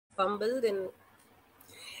fumble, then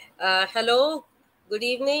hello, good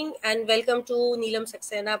evening, and welcome to Neelam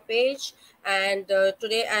Saxena page. And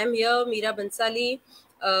today I am here, Meera Bansali,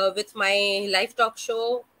 with my live talk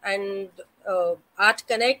show and Art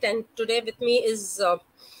Connect. And today with me is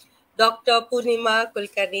Dr. Purnima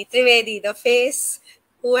Kulkarni Trivedi, the face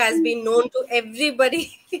who has been known to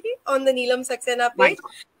everybody on the Neelam Saxena page.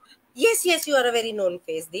 Yes, you are a very known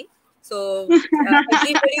face, Di. So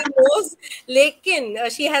everybody knows. Lekin,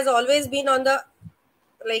 she has always been on the,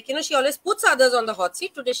 she always puts others on the hot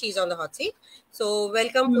seat. Today she's on the hot seat. So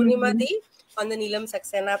welcome Purnima Di on the Neelam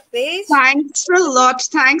Saxena page. Thanks a lot,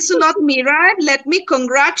 Meera. Let me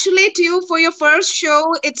congratulate you for your first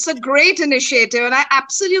show. It's a great initiative, and I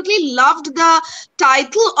absolutely loved the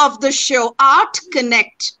title of the show, Art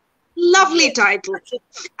Connect. Lovely title.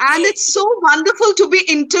 And it's so wonderful to be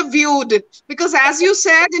interviewed because, as you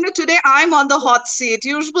said, today I'm on the hot seat.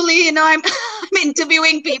 Usually, I'm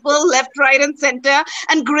interviewing people left, right, and center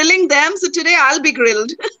and grilling them. So today I'll be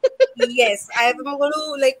grilled. Yes, I'm going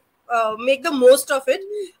to make the most of it,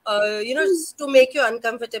 to make you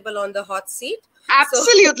uncomfortable on the hot seat.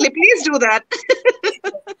 Absolutely. So, please do that.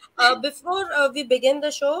 Before we begin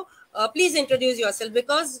the show, please introduce yourself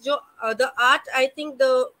because the art, I think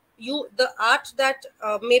the art that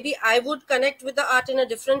maybe I would connect with the art in a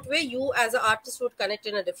different way, you as an artist would connect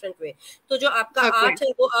in a different way. So जो आपका art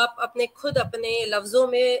है वो आप अपने खुद अपने लफ्जों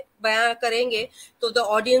में बयां करेंगे तो the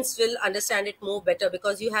audience will understand it more better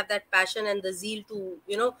because you have that passion and the zeal to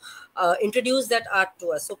introduce that art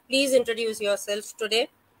to us. So please introduce yourself today.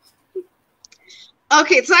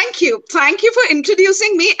 Okay, thank you for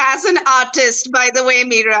introducing me as an artist, by the way,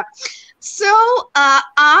 Meera. So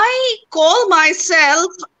I call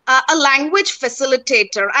myself a language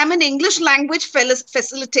facilitator. I'm an English language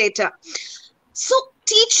facilitator. So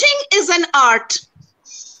teaching is an art.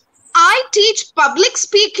 I teach public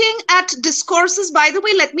speaking at Discourses. By the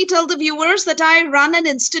way, let me tell the viewers that I run an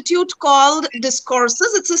institute called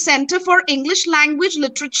Discourses. It's a center for English language,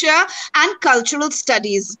 literature, and cultural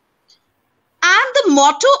studies. And the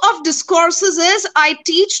motto of Discourses is I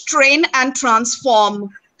teach, train, and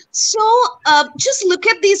transform. So just look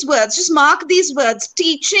at these words, just mark these words.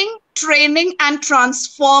 Teaching, training, and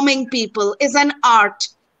transforming people is an art.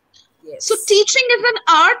 Yes. So teaching is an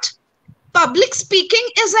art, public speaking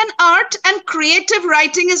is an art, and creative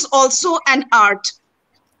writing is also an art.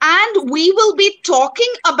 And we will be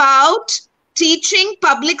talking about teaching,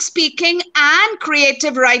 public speaking, and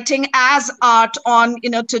creative writing as art on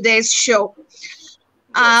today's show.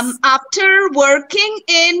 Yes. After working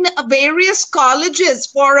in various colleges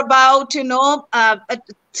for about 13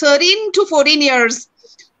 to 14 years,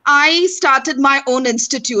 I started my own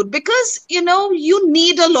institute because you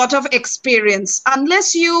need a lot of experience.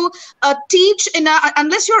 Unless you teach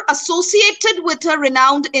unless you're associated with a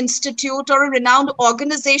renowned institute or a renowned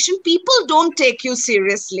organization, people don't take you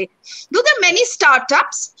seriously. Though there are many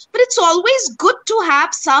startups, but it's always good to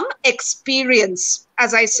have some experience,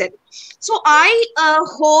 as I said. So I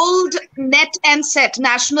hold NET and SET,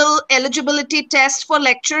 National Eligibility Test for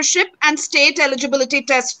Lectureship, and State Eligibility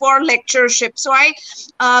Test for Lectureship. So I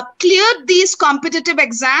cleared these competitive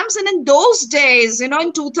exams. And in those days, in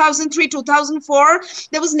 2003, 2004,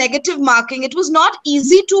 there was negative marking. It was not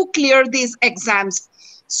easy to clear these exams.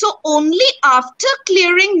 So only after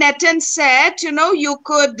clearing NET and SET, you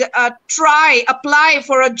could apply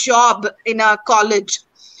for a job in a college.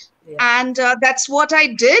 Yeah. And that's what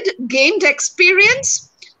I did, gained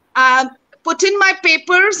experience, put in my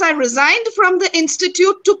papers. I resigned from the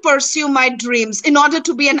institute to pursue my dreams in order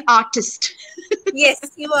to be an artist.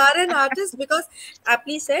 Yes, you are an artist because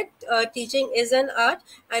aptly said, teaching is an art.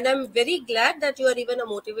 And I'm very glad that you are even a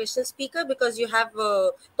motivational speaker because you have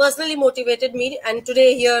personally motivated me. And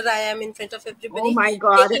today here I am in front of everybody. Oh my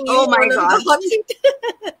God. Oh my God.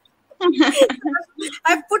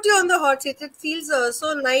 I've put you on the hot seat. It feels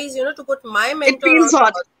so nice, to put my mentor on the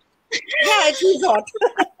hot seat. Yeah, it feels hot.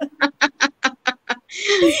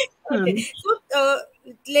 Okay. So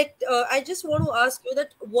I just want to ask you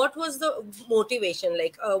that what was the motivation?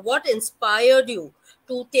 What inspired you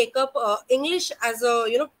to take up English as a,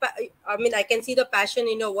 I can see the passion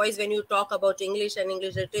in your voice when you talk about English and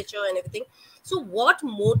English literature and everything. So what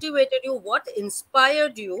motivated you? What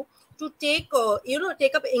inspired you to take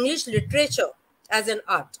up English literature as an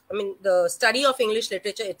art? The study of English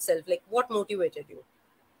literature itself, what motivated you?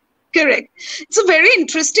 Correct. It's a very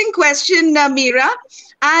interesting question, Meera.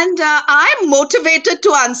 And I'm motivated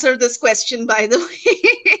to answer this question, by the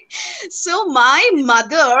way. So my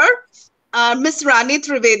mother Miss Rani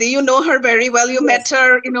Trivedi, you know her very well. You met Yes.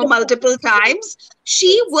 her, multiple times.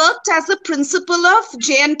 She Yes. worked as the principal of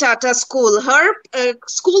J.N. Tata School. Her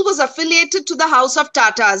school was affiliated to the House of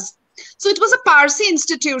Tatas. So it was a Parsi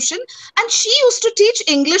institution, and she used to teach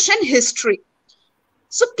English and history.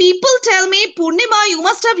 So people tell me, Purnima, you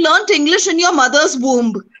must have learnt English in your mother's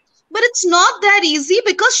womb. But it's not that easy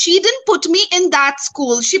because she didn't put me in that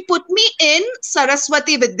school. She put me in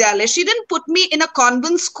Saraswati Vidyalaya. She didn't put me in a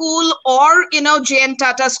convent school or, J.N.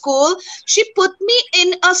 Tata school. She put me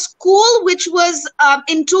in a school which was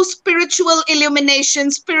into spiritual illumination,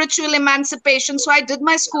 spiritual emancipation. So I did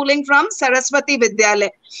my schooling from Saraswati Vidyalaya.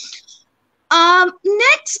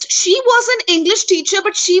 Next, she was an English teacher,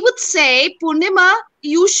 but she would say, Purnima,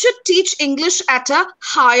 you should teach English at a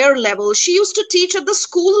higher level. She used to teach at the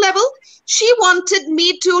school level. She wanted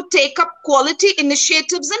me to take up quality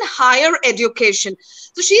initiatives in higher education.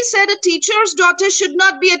 So she said a teacher's daughter should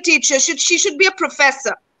not be a teacher. She should be a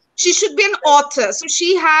professor. She should be an author. So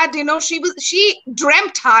she had, she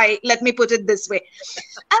dreamt high, let me put it this way.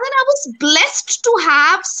 And then I was blessed to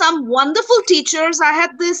have some wonderful teachers. I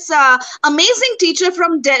had this amazing teacher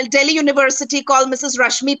from Delhi University called Mrs.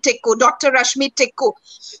 Rashmi Tikku, Dr. Rashmi Tikku.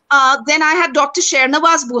 Then I had Dr.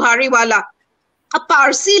 Shernawaz Buhariwala, a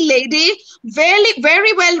Parsi lady, very,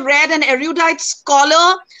 very well read and erudite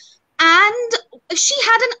scholar. And she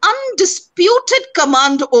had an undisputed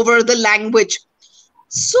command over the language.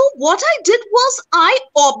 So what I did was I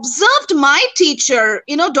observed my teacher,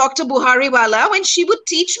 Dr. Buhariwala, when she would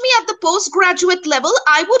teach me at the postgraduate level,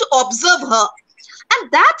 I would observe her.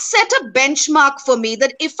 And that set a benchmark for me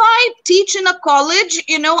that if I teach in a college,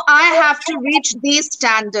 I have to reach these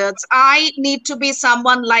standards. I need to be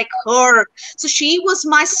someone like her. So she was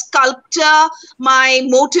my sculptor, my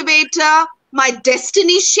motivator, my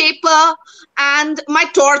destiny shaper, and my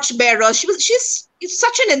torch bearer. She's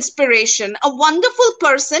such an inspiration, a wonderful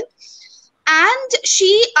person. And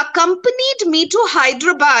she accompanied me to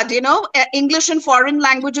Hyderabad, English and Foreign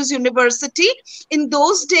Languages University. In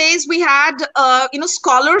those days, we had,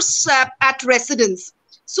 scholars at residence.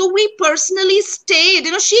 So we personally stayed,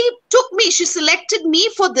 she selected me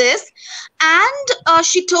for this. And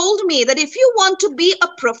she told me that if you want to be a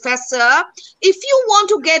professor, if you want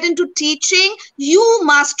to get into teaching, you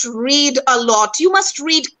must read a lot. You must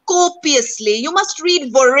read copiously. You must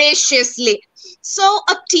read voraciously. So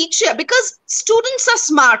a teacher, because students are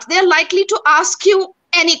smart, they're likely to ask you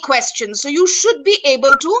any question. So you should be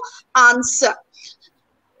able to answer.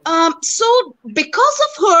 So because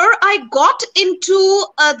of her, I got into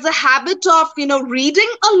the habit of, reading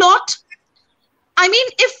a lot. I mean,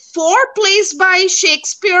 if 4 plays by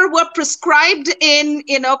Shakespeare were prescribed in,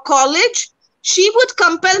 college, she would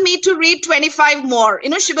compel me to read 25 more.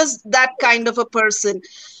 She was that kind of a person.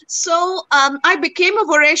 So I became a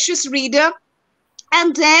voracious reader.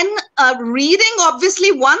 And then reading,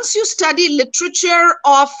 obviously, once you study literature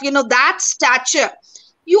of, that stature,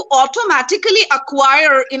 you automatically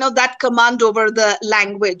acquire, that command over the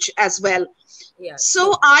language as well. Yeah.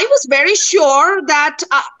 So I was very sure that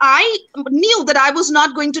I knew that I was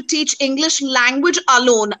not going to teach English language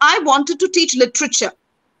alone. I wanted to teach literature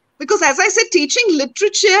because, as I said, teaching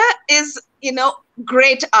literature is,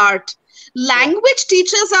 great art. Language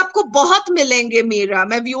teachers आपको बहुत मिलेंगे मीरा.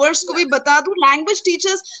 मैं viewers को भी बता दूं, language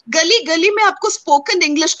teachers गली गली में आपको स्पोकन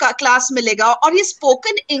इंग्लिश का क्लास मिलेगा. और ये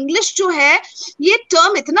स्पोकन इंग्लिश जो है, ये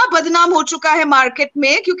टर्म इतना बदनाम हो चुका है मार्केट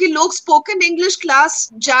में क्योंकि लोग स्पोकन इंग्लिश क्लास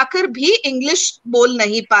जाकर भी इंग्लिश बोल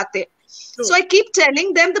नहीं पाते. So I keep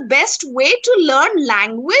telling them the best way to learn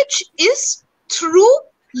language is through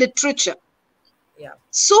literature. Yeah.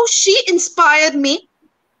 So she inspired me.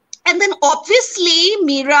 And then obviously,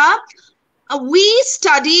 Meera, we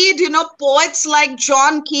studied, poets like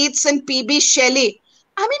John Keats and P.B. Shelley.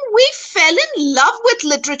 I mean, we fell in love with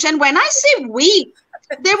literature. And when I say we,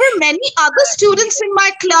 there were many other students in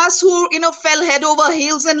my class who, fell head over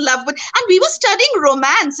heels in love with, and we were studying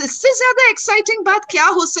romance. इससे ज़्यादा exciting बात क्या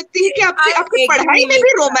हो सकती है कि आपकी पढ़ाई में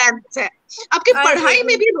भी romance है. आपकी पढ़ाई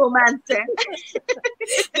में भी romance है.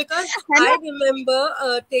 Because I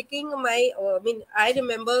remember taking my, I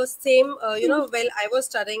remember same, while I was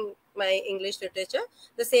studying my English literature,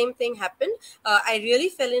 the same thing happened. I really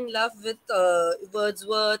fell in love with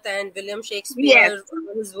Wordsworth and William Shakespeare,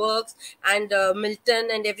 his works, and Milton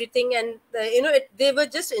and everything. And, they were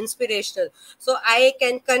just inspirational. So I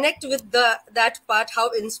can connect with that part, how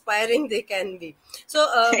inspiring they can be. So,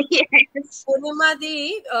 yes. Purnima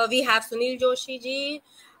Di, we have Sunil Joshi ji,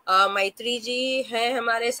 मैत्री जी हैं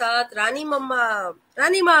हमारे साथ, रानी मम्मा,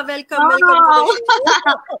 रानी माँ, welcome Oh, welcome to the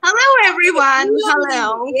show. hello everyone. Neelam ji,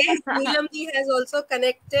 Hello. yes, Neelam ji has also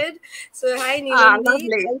connected. So hi Neelam ji,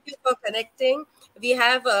 Lovely. thank you for connecting. We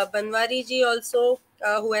have Banwari ji also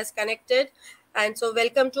who has connected. And so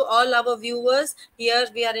welcome to all our viewers. Here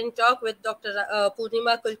we are in talk with Dr.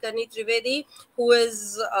 Purnima Kulkarni Trivedi, who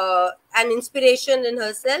is an inspiration in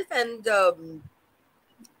herself. And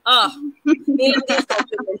Neelam ji is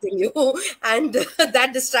complimenting you, and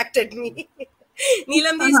that distracted me.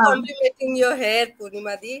 Neelam ji is complimenting your hair,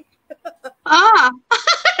 Purnima ji. Ah,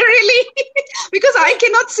 really? Because I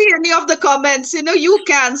cannot see any of the comments. You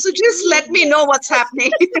can. So just let me know what's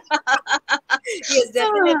happening. Yes,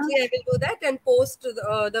 definitely I will do that and post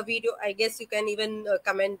the video. I guess you can even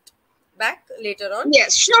comment back later on.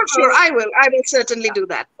 Yes, sure. I will certainly do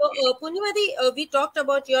that. So, Purnimadi, we talked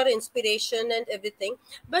about your inspiration and everything,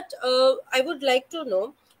 but I would like to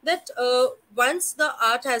know that once the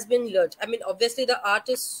art has been learned, I mean, obviously the art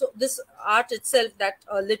is this art itself, that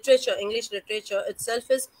literature, English literature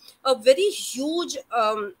itself is a very huge,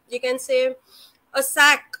 you can say, a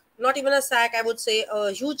sack. Not even a sack, I would say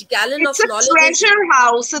a huge gallon It's of a knowledge. treasure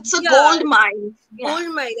house. It's a gold mine.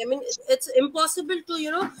 Gold mine. I mean, it's impossible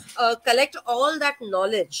to, collect all that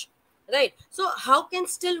knowledge, right? So how can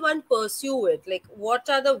still one pursue it? Like, what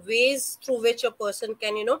are the ways through which a person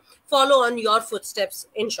can, follow on your footsteps,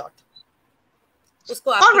 in short?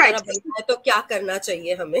 उसको आपकी तरह बनना है तो क्या करना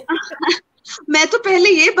चाहिए हमें? मैं तो पहले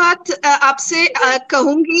ये बात आपसे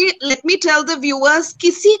कहूंगी, let me tell the viewers,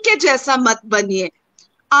 किसी के जैसा मत बनिए,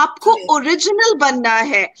 आपको ओरिजिनल बनना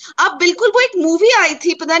है. अब बिल्कुल, वो एक मूवी आई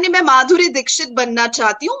थी, पता नहीं, मैं माधुरी दीक्षित बनना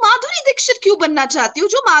चाहती हूँ. माधुरी दीक्षित क्यों बनना चाहती हूँ?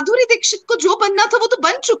 जो माधुरी दीक्षित को जो बनना था वो तो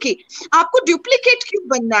बन चुकी, आपको डुप्लीकेट क्यों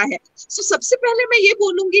बनना है? सो सबसे पहले मैं ये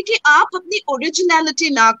बोलूंगी कि आप अपनी ओरिजिनलिटी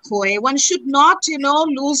ना खोएं. One should not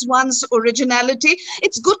lose once originality.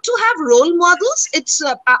 It's good to have role models. It's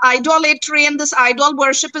idolatry and this idol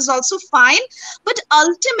worship is also fine, but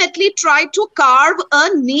ultimately try to carve a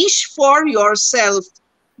niche for yourself.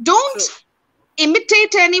 Don't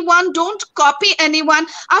imitate anyone, don't copy anyone.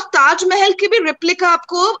 आप ताजमहल की भी replica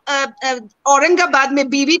आपको औरंगाबाद में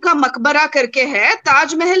बीवी का मकबरा करके है,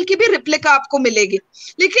 ताजमहल की भी रिप्लिका आपको मिलेगी,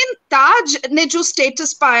 लेकिन ताज ने जो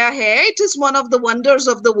स्टेटस पाया है, it is one of the wonders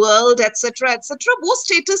of the world, etcetera etcetera, वो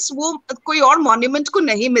स्टेटस वो कोई और मॉन्यूमेंट को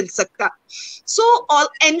नहीं मिल सकता. So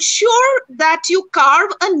ensure that you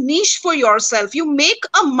carve a niche for yourself. You make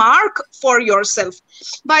a mark for yourself.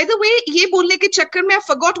 By the way, ये बोलने के चक्कर में I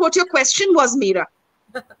forgot what your question was, Meera.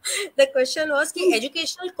 The question was कि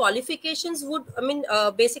educational qualifications would, I mean,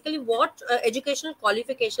 basically what educational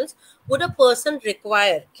qualifications would a person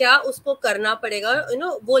require? क्या उसको करना पड़ेगा,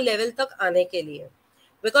 वो level तक आने के लिए?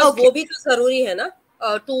 Because वो भी तो जरूरी है ना,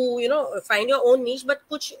 to find your own niche, but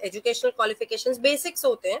कुछ educational qualifications basics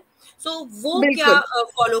होते हैं. So वो क्या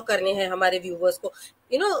follow करने हैं हमारे viewers को?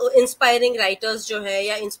 Inspiring writers जो है,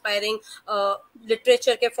 या inspiring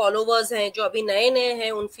literature के followers हैं जो अभी नए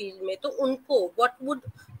हैं उन field में, तो उनको what would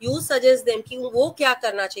you suggest them कि वो क्या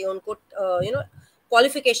करना चाहिए उनको,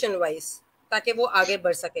 qualification wise, ताकि वो आगे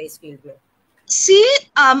बढ़ सके इस field में? See,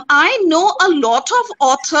 I know a lot of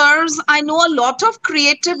authors, I know a lot of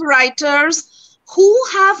creative writers who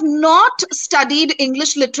have not studied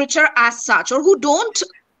English literature as such, or who don't,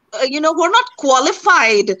 who are not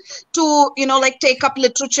qualified to, like take up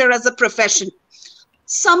literature as a profession.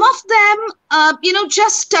 Some of them,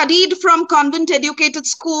 just studied from convent educated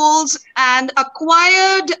schools and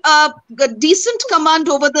acquired a decent command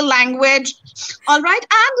over the language. All right.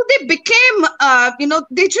 And they became,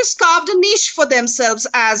 they just carved a niche for themselves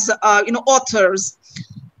as, authors.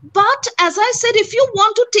 But as I said, if you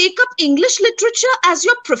want to take up English literature as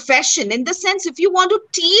your profession, in the sense, if you want to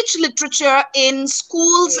teach literature in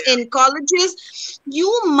schools, in colleges,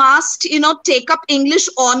 you must, take up English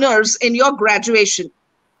honors in your graduation.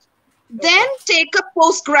 Then take up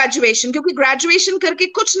post-graduation, because graduation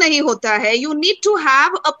karke kuch nahi hota hai. You need to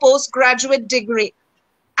have a postgraduate degree.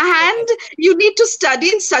 And you need to study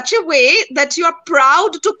in such a way that you are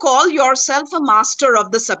proud to call yourself a master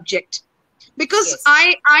of the subject. Because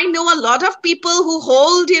I know a lot of people who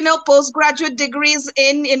hold, postgraduate degrees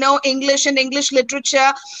in, English and English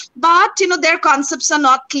literature, but, their concepts are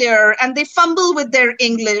not clear and they fumble with their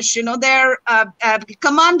English, their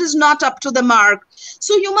command is not up to the mark.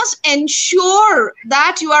 So you must ensure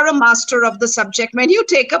that you are a master of the subject when you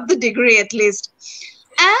take up the degree, at least.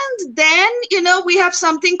 And then, we have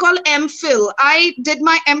something called M.Phil. I did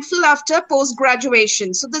my M.Phil after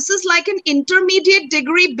post-graduation. So this is like an intermediate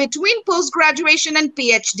degree between post-graduation and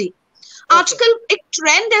Ph.D. आजकल एक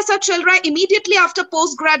trend ऐसा चल रहा है, immediately after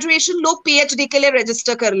post graduation लोग PhD के लिए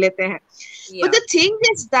register कर लेते हैं. But the thing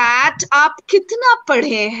is that आप कितना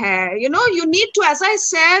पढ़े हैं? You need to, as I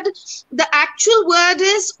said, the actual word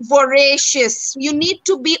is voracious. You need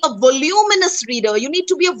to be a voluminous reader. You need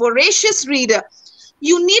to be a voracious reader.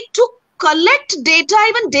 You need to collect data.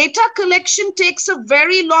 Even data collection takes a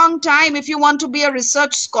very long time if you want to be a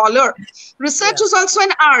research scholar. Research is also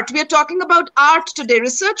an art. We are talking about art today.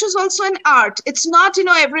 Research is also an art. It's not,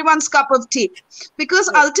 everyone's cup of tea. Because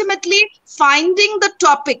ultimately, finding the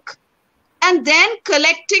topic and then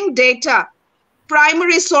collecting data,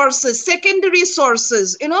 primary sources, secondary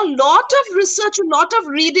sources, lot of research, a lot of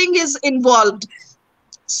reading is involved.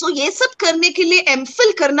 So ये सब करने के लिए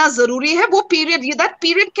M.Phil करना जरूरी है. वो period, that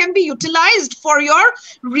period can be utilized for your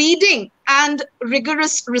reading and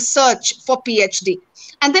rigorous research for PhD.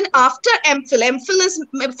 And then after M.Phil is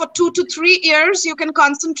for 2 to 3 years, you can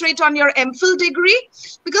concentrate on your M.Phil degree,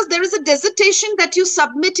 because there is a dissertation that you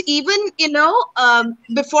submit even,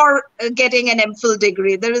 before getting an M.Phil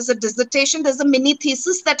degree. There is a dissertation, there's a mini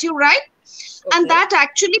thesis that you write, and that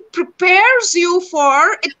actually prepares you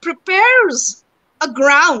for, it prepares a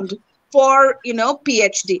ground for,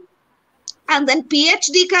 PhD. And then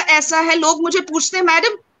PhD का ऐसा है, लोग मुझे पूछते हैं,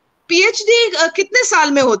 madam PhD कितने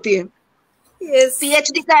साल में होती है? Yes.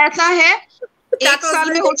 PhD का ऐसा है, 1 साल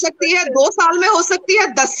में हो सकती है, 2 साल में हो सकती है,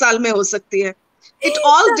 10 साल में हो सकती है. It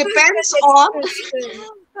all depends on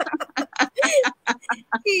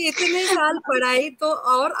कि इतने साल पढ़ाई तो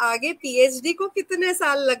और आगे PhD को कितने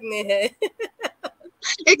साल लगने हैं.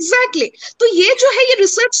 Exactly. तो ये जो है ये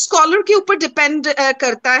रिसर्च स्कॉलर के ऊपर डिपेंड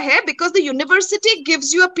करता है, because the university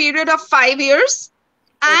gives you a period of 5 years.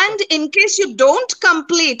 And in case you don't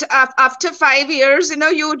complete after 5 years,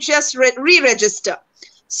 you just re-register.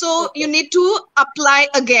 So you need to apply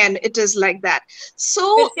again. It is like that.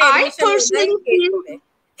 So I personally feel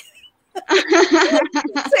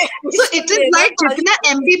so it is like जितना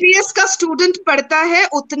MBBS का student पढ़ता है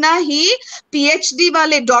उतना ही PhD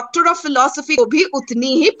वाले doctor of philosophy को भी उतनी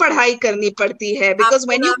ही पढ़ाई करनी पड़ती है, because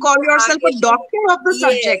when you call yourself a doctor of the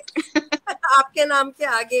subject, आपके नाम के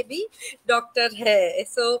आगे भी डॉक्टर है.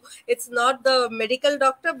 So it's not the medical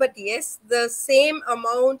doctor, but yes, the same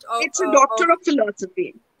amount of, it's a doctor of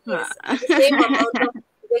philosophy. Yes, the same amount of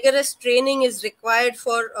rigorous training is required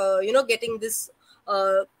for getting this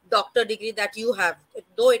doctor degree that you have,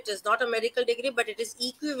 though it is not a medical degree, but it is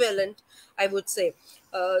equivalent, I would say.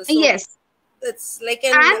 So yes, it's like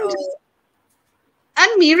an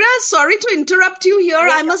and Meera, sorry to interrupt you here.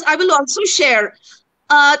 Yeah. I will also share.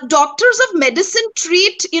 Doctors of medicine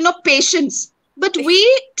treat, patients, but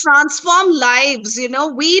we transform lives.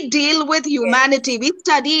 We deal with humanity. We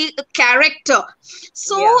study character.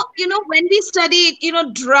 So, when we study,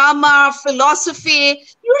 drama, philosophy,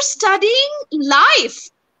 you're studying life,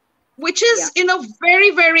 which is,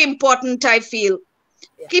 very, very important, I feel.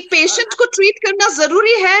 कि patient को treat करना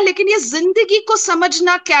जरूरी है, लेकिन ये जिंदगी को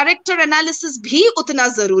समझना, कैरेक्टर एनालिसिस भी उतना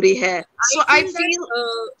जरूरी है. सो आई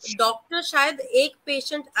फील डॉक्टर शायद एक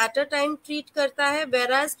patient at a time treat करता है,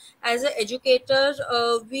 whereas as an educator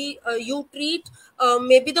you treat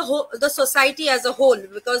maybe the society as a whole,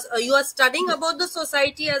 because you are studying about the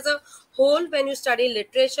society as a whole when you study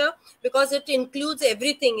literature, because it includes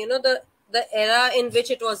everything, the era in which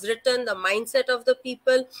it was written, the mindset of the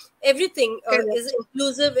people, everything is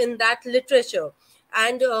inclusive in that literature.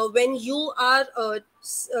 And when you are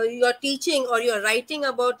teaching or you're writing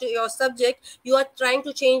about your subject, you are trying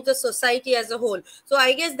to change the society as a whole. So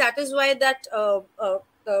I guess that is why that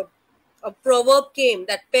a proverb came,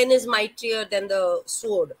 that pen is mightier than the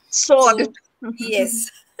sword. So, yes.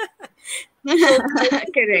 So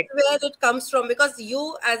correct, where it comes from, because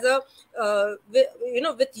you as a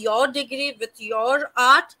with your degree, with your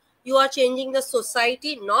art, you are changing the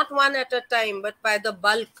society, not one at a time, but by the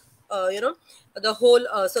bulk, the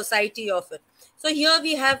whole society of it. So here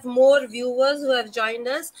we have more viewers who have joined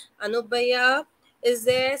us. Anup Bhaiya is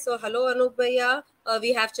there, so hello Anup Bhaiya.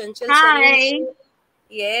 We have Chanchal. Hi.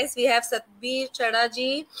 Yes, we have Satbir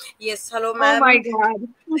Chadaji. Yes, hello ma'am. Oh my God.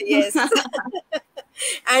 Yes.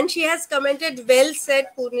 And she has commented, well said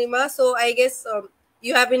Purnima. So I guess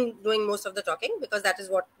you have been doing most of the talking, because that is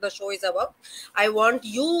what the show is about. I want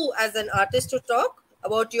you as an artist to talk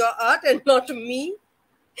about your art and not me.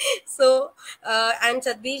 So and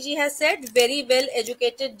Sadbiji has said, very well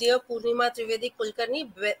educated dear Purnima Trivedi Kulkarni,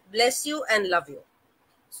 bless you and love you.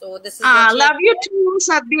 So this is what she Love you too,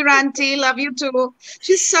 Sadhbir Aunty. Love you too.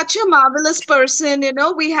 She's such a marvelous person.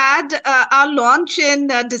 We had our launch in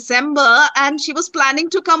December, and she was planning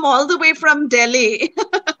to come all the way from Delhi.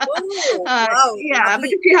 Oh, wow, Yeah, lovely.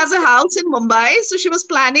 because she has a house in Mumbai, so she was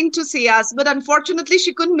planning to see us, but unfortunately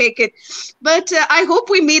she couldn't make it. But I hope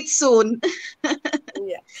we meet soon.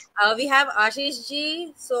 Yeah. We have Ashish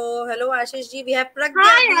ji. So hello, Ashish ji. We have Pragya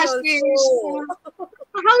Hi, ji Ashish. also.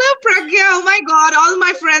 Hello, Pragya. Oh my God, all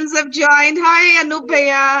my friends have joined. Hi, Anup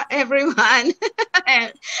Bhaiya, everyone.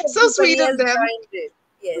 So sweet Everybody of has them. joined it.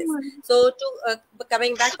 Yes. So to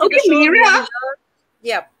coming back to the Okay, show, we are Meera.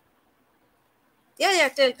 here. Yeah. Yeah.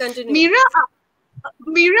 Continue. Mira,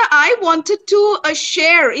 Mira, I wanted to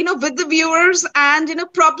share, with the viewers, and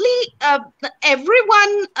probably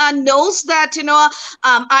everyone knows that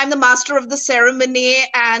I'm the master of the ceremony,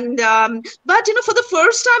 and but for the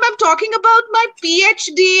first time I'm talking about my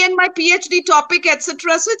PhD and my PhD topic,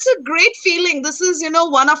 etc. So it's a great feeling. This is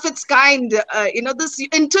one of its kind. This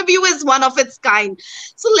interview is one of its kind.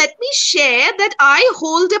 So let me share that I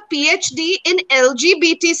hold a PhD in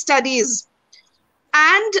LGBT studies.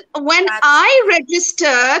 And when That's I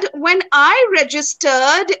registered,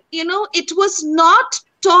 it was not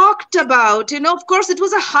talked about. Of course, it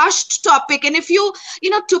was a hushed topic. And if you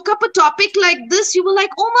took up a topic like this, you were like,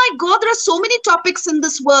 oh my God, there are so many topics in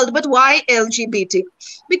this world, but why LGBT?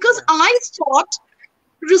 Because yeah. I thought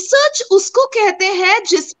research usko kehte hai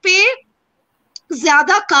jispe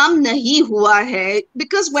zyada kaam nahi hua hai.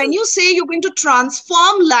 Because when True. you say you're going to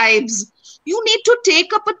transform lives, you need to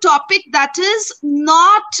take up a topic that is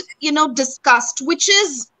not discussed, which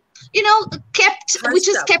is which Hushed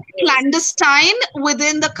is up. kept Yes. clandestine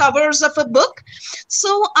within the covers of a book.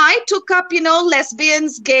 So I took up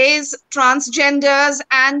lesbians, gays, transgenders,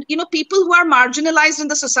 and people who are marginalized in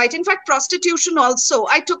the society. In fact, prostitution also.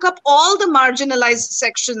 I took up all the marginalized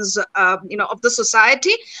sections of the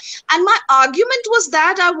society, and my argument was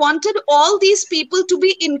that I wanted all these people to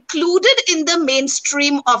be included in the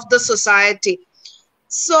mainstream of the society.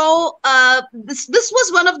 So this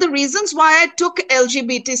was one of the reasons why I took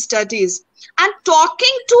LGBT studies. And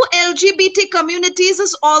talking to LGBT communities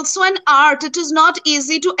is also an art. It is not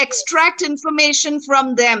easy to extract information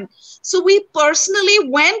from them. So we personally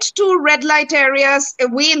went to red light areas.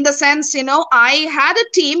 We, in the sense, I had a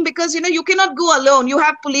team, because you cannot go alone. You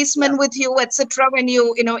have Yeah. policemen with you, etc. When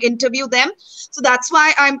you interview them. So that's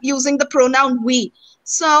why I'm using the pronoun we.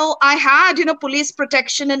 So I had, police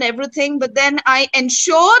protection and everything, but then I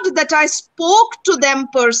ensured that I spoke to them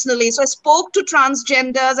personally. So I spoke to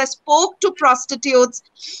transgenders, I spoke to prostitutes.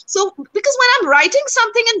 So because when I'm writing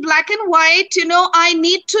something in black and white, I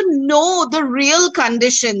need to know the real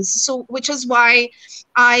conditions. So which is why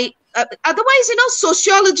otherwise,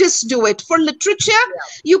 sociologists do it. For literature,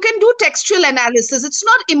 you can do textual analysis. It's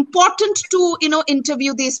not important to,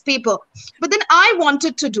 interview these people. But then I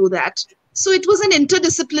wanted to do that. So it was an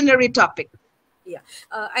interdisciplinary topic. Yeah.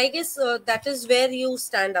 I guess that is where you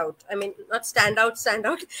stand out. I mean, not stand out.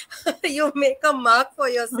 You make a mark for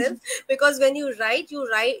yourself, because when you write,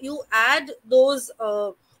 you add those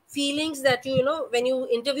feelings that when you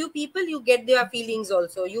interview people, you get their feelings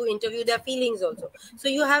also. You interview their feelings also. So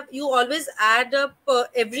you always add up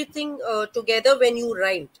everything together when you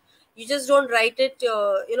write. You just don't write it.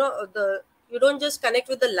 You don't just connect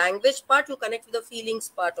with the language part, you connect with the feelings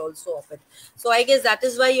part also of it. So I guess that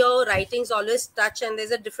is why your writings always touch, and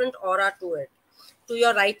there's a different aura to it, to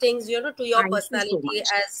your writings, to your Thank you so personality much.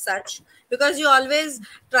 as such, because you always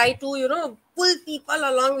try to pull people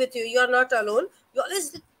along with you. You are not alone. You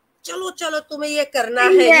always chalo chalo tumhe ye karna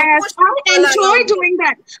hai. You Yes, push I people enjoy along with. doing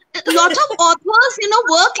that. A lot of authors,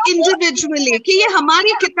 work individually. कि ये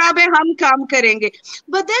हमारी किताब है, हम काम करेंगे.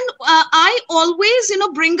 But then I always,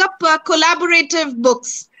 bring up collaborative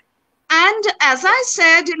books. And as I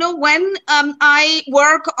said, when I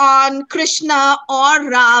work on Krishna or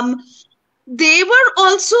Ram, they were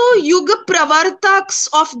also yuga pravartaks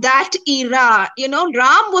of that era.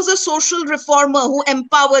 Ram was a social reformer who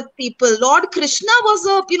empowered people. Lord Krishna was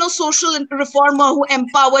a social reformer who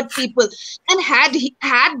empowered people. And had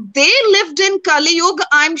they lived in Kali Yuga,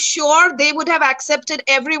 I'm sure they would have accepted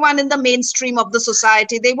everyone in the mainstream of the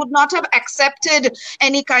society. They would not have accepted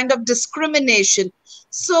any kind of discrimination.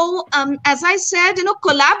 So, as I said,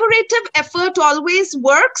 collaborative effort always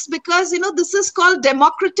works, because, this is called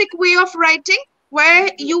democratic way of writing, where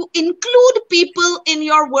you include people in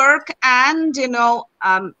your work, and,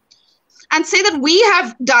 and say that we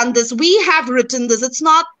have done this, we have written this. It's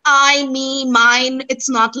not I, me, mine. It's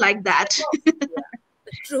not like that.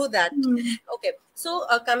 True that. Okay. So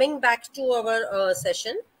coming back to our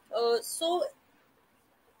session. So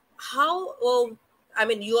how I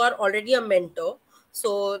mean, you are already a mentor.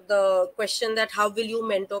 So the question that how will you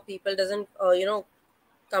mentor people doesn't,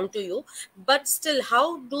 come to you. But still,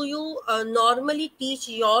 how do you normally teach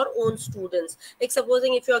your own students? Like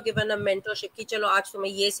supposing if you are given a mentorship कि चलो आज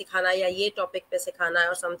तुम्हें ये सिखाना है या ये topic पे सिखाना है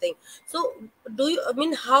or something. So do you, I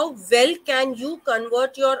mean, how well can you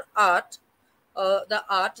convert your art, the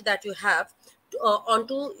art that you have,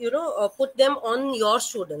 onto, put them on your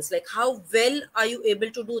students? Like how well are you able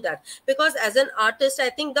to do that? Because as an artist, I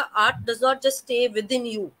think the art does not just stay within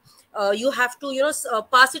you. You have to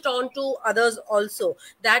pass it on to others also.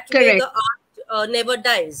 That way Correct. the art never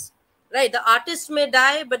dies, right? The artist may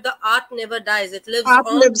die, but the art never dies. It lives Art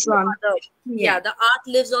on lives through on. other. Yeah. Yeah, the art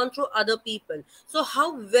lives on through other people. So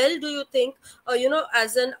how well do you think,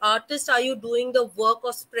 as an artist, are you doing the work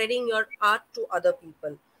of spreading your art to other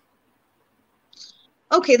people?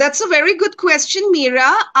 Okay, that's a very good question,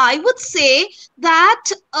 Meera. I would say that,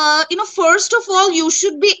 first of all, you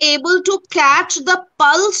should be able to catch the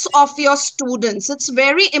pulse of your students. It's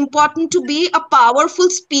very important to be a powerful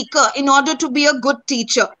speaker in order to be a good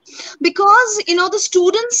teacher. Because, the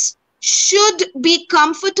students should be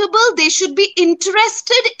comfortable. They should be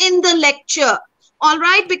interested in the lecture. All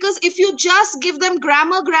right, because if you just give them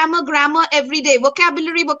grammar every day,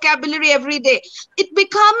 vocabulary every day, it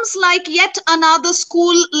becomes like yet another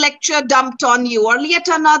school lecture dumped on you, or yet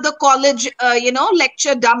another college,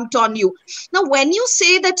 lecture dumped on you. Now, when you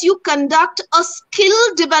say that you conduct a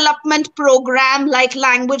skill development program like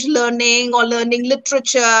language learning or learning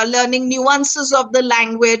literature, learning nuances of the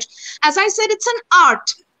language, as I said, it's an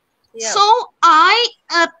art. Yeah. So I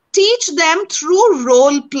teach them through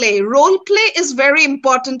role play. Role play is very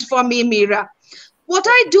important for me, Meera. What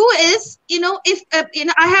I do is, if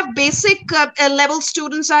I have basic level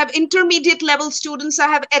students, I have intermediate level students, I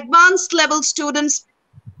have advanced level students.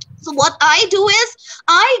 So what I do is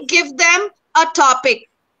I give them a topic,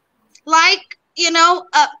 like,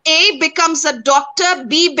 A becomes a doctor,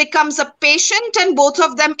 B becomes a patient, and both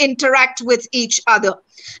of them interact with each other.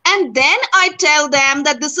 And then I tell them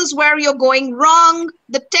that this is where you're going wrong.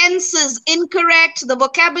 The tense is incorrect. The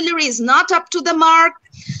vocabulary is not up to the mark.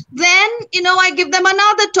 Then, I give them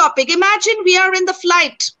another topic. Imagine we are in the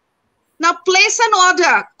flight. Now place an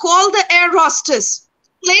order. Call the air hostess.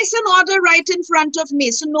 Place an order right in front of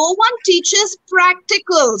me. So no one teaches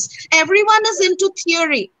practicals. Everyone is into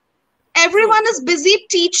theory. Everyone is busy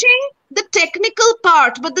teaching the technical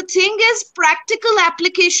part, but the thing is practical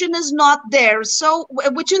application is not there. So,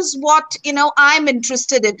 which is what, I'm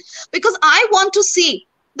interested in, because I want to see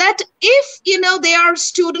that if, they are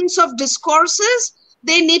students of discourses,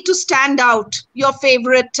 they need to stand out. Your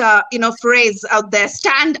favorite, phrase out there,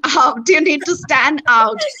 stand out. You need to stand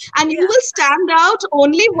out. And you will stand out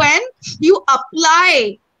only when you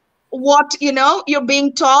apply what you're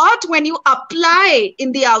being taught, when you apply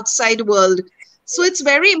in the outside world. So it's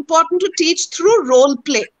very important to teach through role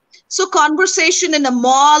play. So conversation in a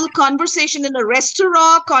mall, conversation in a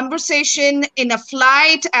restaurant, conversation in a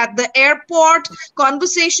flight, at the airport,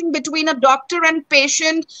 conversation between a doctor and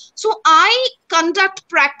patient. So I conduct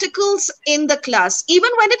practicals in the class.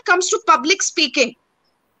 Even when it comes to public speaking,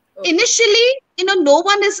 initially, no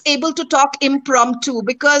one is able to talk impromptu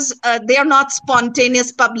because they are not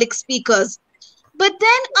spontaneous public speakers. But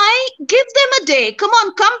then I give them a day. Come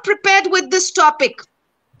on, come prepared with this topic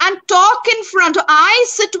and talk in front. I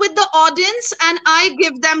sit with the audience and I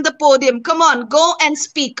give them the podium. Come on, go and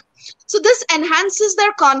speak. So this enhances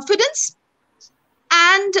their confidence.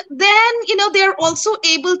 And then, they're also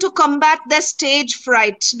able to combat their stage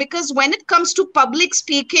fright, because when it comes to public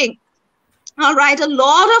speaking, all right, a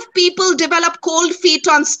lot of people develop cold feet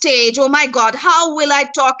on stage. Oh my God, how will I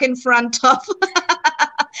talk in front of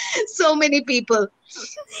so many people?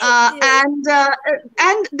 And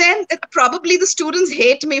then probably the students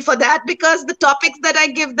hate me for that, because the topics that I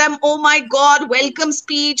give them, oh my God, welcome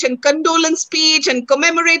speech and condolence speech and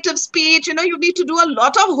commemorative speech, you need to do a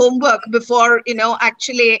lot of homework before,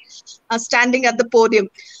 actually standing at the podium.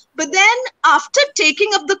 But then after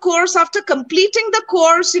taking up the course, after completing the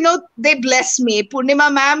course, they bless me.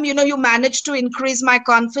 Purnima ma'am, you managed to increase my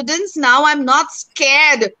confidence. Now I'm not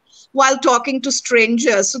scared while talking to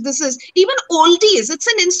strangers. So this is even oldies. It's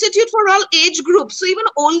an institute for all age groups. So even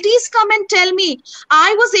oldies come and tell me,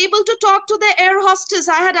 I was able to talk to the air hostess.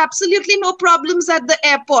 I had absolutely no problems at the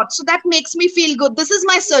airport. So that makes me feel good. This is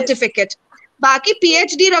my certificate. बाकी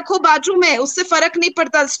PhD रखो बाजू में, उससे फर्क नहीं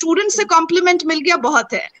पड़ता. Student से complement मिल गया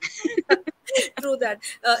बहुत है. True that.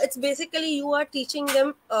 It's basically you are teaching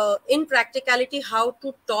them in practicality how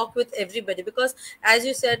to talk with everybody, because as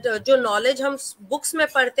you said, जो knowledge हम books में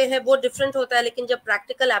पढ़ते हैं वो different होता है, लेकिन जब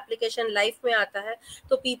practical application life में आता है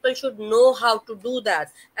तो people should know how to do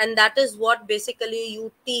that, and that is what basically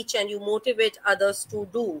you teach and you motivate others to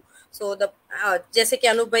do. So the जैसे कि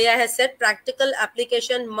अनूप भैया has said, practical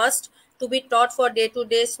application must to be taught for day to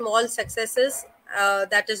day small successes,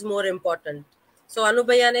 that is more important. So Anoop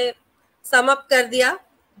भैया ने sum up कर दिया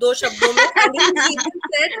 2 शब्दों में, and he even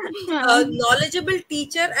said knowledgeable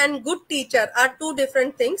teacher and good teacher are 2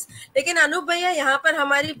 different things. लेकिन अनूप भैया यहाँ पर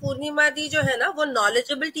हमारी पूर्णिमा दी जो है ना, वो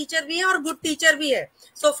knowledgeable teacher भी है और good teacher भी है.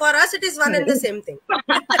 So for us it is one and the same thing.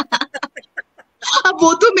 अब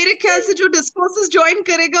वो तो मेरे ख्याल से जो डिस्कोर्सेस ज्वाइन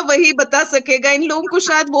करेगा वही बता सकेगा, इन लोगों को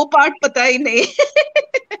शायद वो पार्ट पता ही नहीं.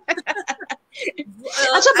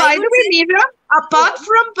 अच्छा, by the way, Meera, apart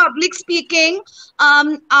from public speaking,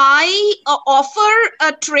 I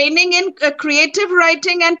offer training in creative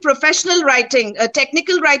writing and professional writing,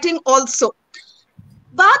 technical writing also.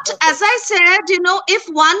 But as I said, you know, if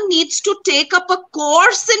one needs to take up a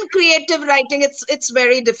course in creative writing, it's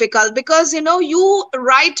very difficult because, you know, you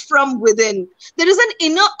write from within. There is an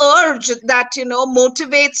inner urge that, you know,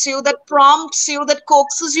 motivates you, that prompts you, that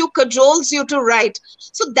coaxes you, cajoles you to write.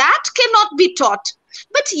 So that cannot be taught.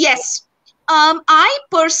 But yes, I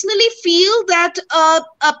personally feel that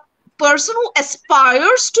a person who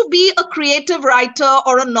aspires to be a creative writer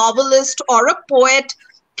or a novelist or a poet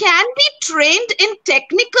can be trained in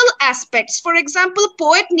technical aspects. For example, a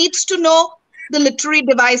poet needs to know the literary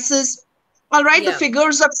devices, all right, the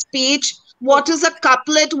figures of speech, what is a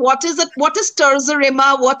couplet, what is terza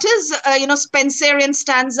rima, what is, you know, Spenserian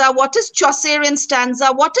stanza, what is Chaucerian stanza,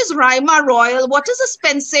 what is rima royal, what is a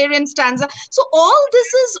Spenserian stanza. So all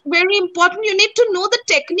this is very important. You need to know the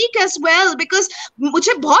technique as well, because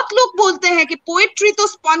मुझे बहुत लोग बोलते हैं कि poetry तो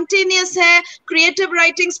spontaneous है, creative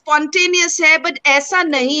writing spontaneous है, but ऐसा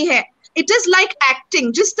नहीं है. It is like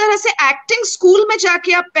acting. जिस तरह से acting school में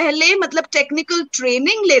जाके आप पहले मतलब technical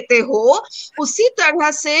training लेते हो, उसी तरह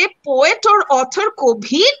से poet और author को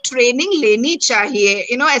भी training लेनी चाहिए,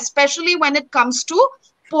 you know, especially when it comes to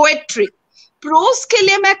poetry. Prose के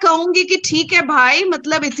लिए मैं कहूँगी कि ठीक है भाई,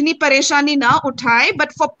 मतलब इतनी परेशानी ना उठाए,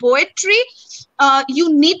 but for poetry, you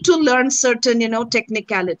need to learn certain, you know,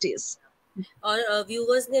 technicalities. और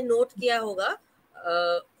viewers ने note किया होगा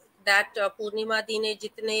that पूर्णिमा दी ने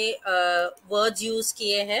जितने वर्ड्स यूज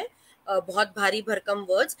किए हैं, बहुत भारी भरकम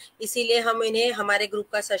वर्ड्स, इसीलिए हम इन्हें हमारे ग्रुप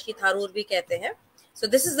का शशि थारूर भी कहते हैं. So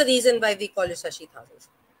this is the reason why we call you Shashi Tharoor.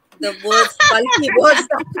 The words, bulky words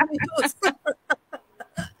that we use.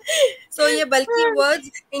 So ये bulky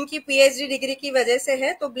words इनकी PhD डिग्री की वजह से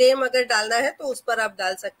है, तो blame अगर डालना है तो उस पर आप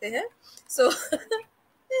डाल सकते हैं. So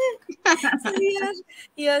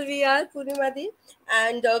here we are, Purnima di,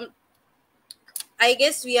 and I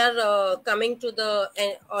guess we are coming to the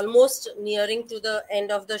almost nearing to the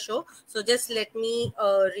end of the show. So just let me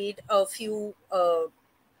read a few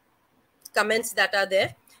comments that are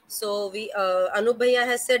there. So we Anup Bhaiya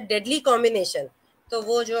has said deadly combination. तो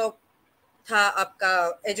वो जो था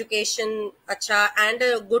आपका education अच्छा and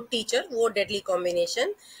a good teacher, वो deadly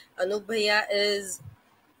combination. Anup Bhaiya is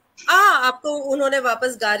आपको उन्होंने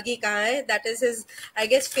वापस गार्गी कहा है. That is his, I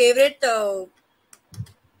guess, favorite.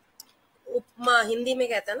 उपमा हिंदी में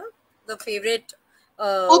कहता है ना, the favorite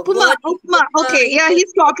Upma. Okay, yeah,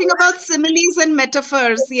 he's talking about similes and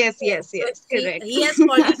metaphors. Yes, correct. He has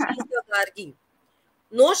called her, she's the Gargi.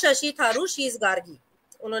 No Shashi Tharoor, she is Gargi.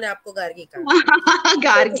 उन्होंने आपको गार्गी कहा.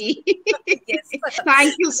 Gargi. Yes.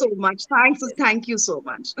 Thank you so much. Thank you so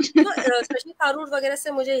much. Shashi Tharoor वगैरह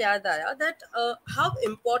से मुझे याद आया that how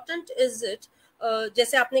important is it,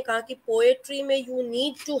 जैसे आपने कहा कि पोएट्री में you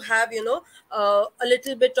need to have, you know, a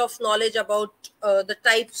little bit of knowledge about the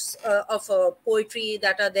types of poetry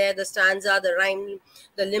that are there, the stanza, the rhyme,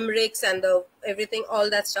 the limericks and the everything, all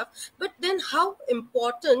that stuff. But then how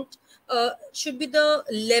important should be the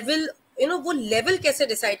level, you know, वो level कैसे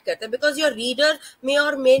decide करते हैं, because your reader may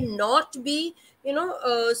or may not be, you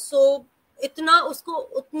know, so इतना उसको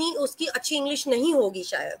उतनी उसकी अच्छी English नहीं होगी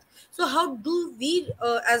शायद. So how do we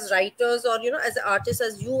as writers or, you know, as artists,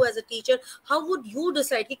 as you as a teacher, how would you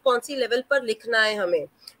decide कि कौन सी level पर लिखना है हमें?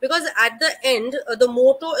 Because at the end the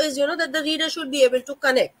motto is, you know, that the reader should be able to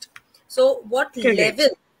connect. So what level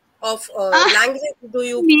of language do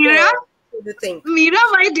you think?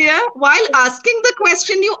 Meera, my dear, while asking the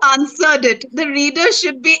question, you answered it. The reader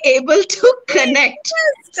should be able to connect.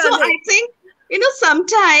 Yes, so I think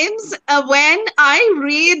Sometimes when I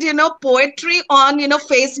read, poetry on,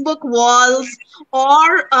 Facebook walls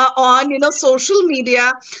or on, social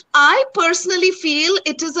media, I personally feel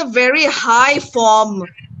it is a very high form.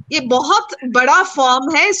 ये बहुत बड़ा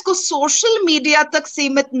form है, इसको social media तक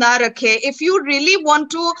सीमित ना रखे. If you really want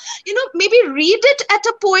to, maybe read it at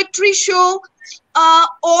a poetry show,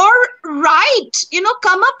 or write,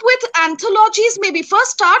 come up with anthologies. Maybe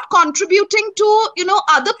first start contributing to,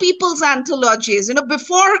 other people's anthologies,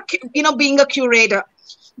 before, being a curator.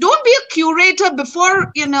 Don't be a curator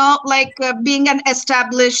before, being an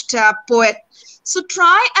established poet. So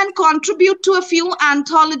try and contribute to a few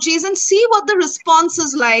anthologies and see what the response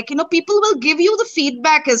is like. People will give you the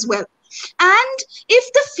feedback as well. And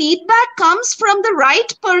if the feedback comes from the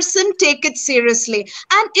right person, take it seriously.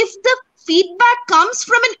 And if the feedback comes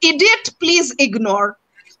from an idiot, please ignore.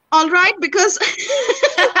 All right, because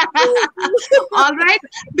all right,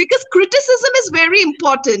 because criticism is very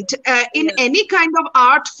important in any kind of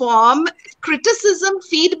art form. Criticism,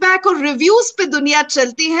 feedback, or reviews pe duniya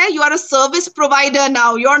chalti hai. You are a service provider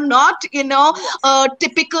now. You're not, a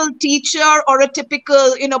typical teacher or a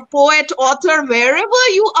typical, poet, author. Wherever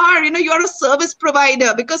you are, you're a service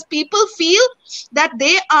provider, because people feel that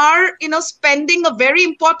they are, spending a very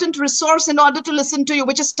important resource in order to listen to you,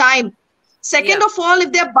 which is time. Second of all,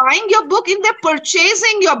 if they're buying your book, if they're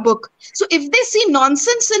purchasing your book, so if they see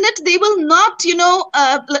nonsense in it, they will not,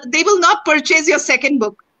 they will not purchase your second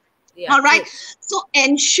book. All right. So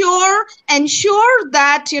ensure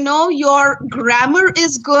that, your grammar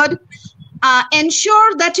is good.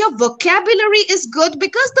 Ensure that your vocabulary is good,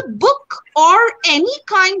 because the book or any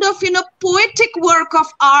kind of, poetic work of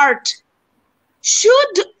art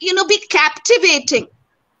should, be captivating.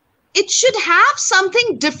 It should have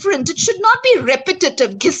something different. It should not be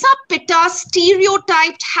repetitive. Ghisa pita,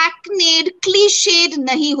 stereotyped, hackneyed, cliched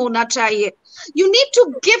nahi hona chahiye. You need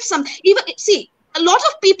to give some, even, see, a lot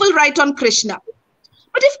of people write on Krishna.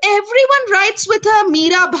 But if everyone writes with a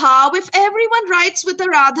Meera bhav, if everyone writes with a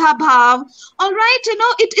Radha bhav, all right,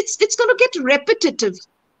 it's going to get repetitive.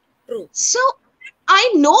 True. So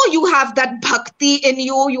I know you have that bhakti in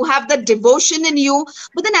you, you have that devotion in you.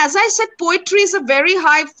 But then, as I said, poetry is a very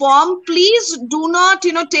high form. Please do not,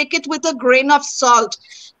 take it with a grain of salt.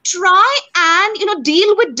 Try and,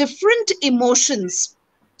 deal with different emotions.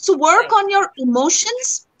 So work on your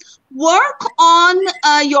emotions, work on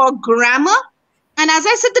your grammar. And as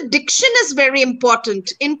I said, the diction is very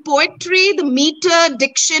important. In poetry, the meter,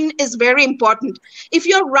 diction is very important. If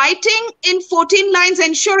you're writing in 14 lines,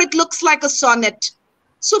 ensure it looks like a sonnet.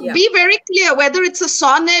 So be very clear whether it's a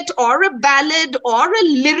sonnet or a ballad or a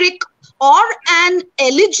lyric or an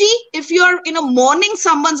elegy. If you're, mourning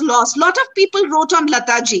someone's loss, a lot of people wrote on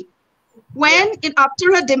Lataji.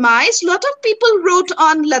 After her demise, a lot of people wrote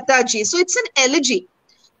on Lataji. So it's an elegy.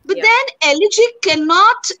 But then elegy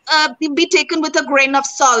cannot be taken with a grain of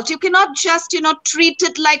salt. You cannot just, treat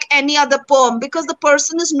it like any other poem, because the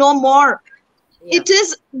person is no more. It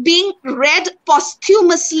is being read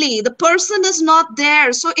posthumously. The person is not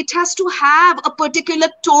there. So it has to have a particular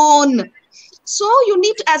tone. So you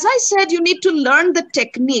need, as I said, you need to learn the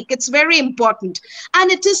technique. It's very important. And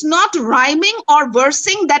it is not rhyming or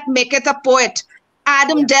versing that maketh a poet.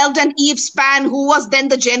 Adam delved and Eve span, who was then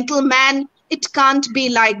the gentleman. It can't be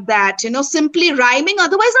like that, simply rhyming.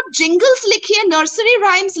 Otherwise, आप jingles likhiye, nursery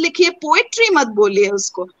rhymes likhiye, poetry mat boliye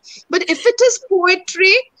usko. But if it is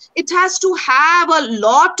poetry, it has to have a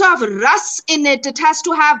lot of ras in it. It has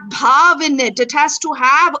to have bhav in it. It has to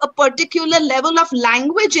have a particular level of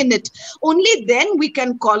language in it. Only then we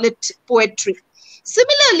can call it poetry.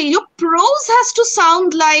 Similarly, your prose has to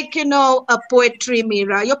sound like, a poetry,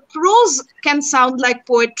 Meera. Your prose can sound like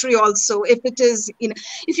poetry also. If it is,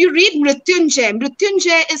 if you read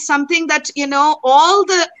Mrityunjay is something that, all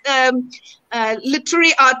the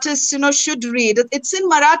literary artists, should read. It's in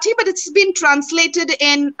Marathi, but it's been translated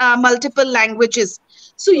in multiple languages.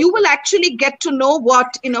 So you will actually get to know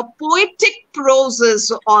what, poetic prose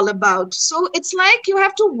is all about. So it's like you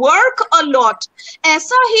have to work a lot.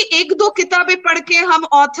 ऐसा ही एक दो किताबें पढ़ के हम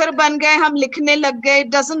author बन गए, हम लिखने लग गए.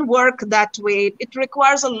 It doesn't work that way. It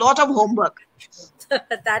requires a lot of homework.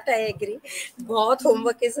 That I agree. बहुत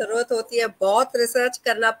homework की जरूरत होती है, बहुत research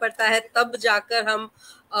करना पड़ता है, तब जाकर हम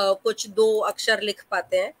कुछ दो अक्षर लिख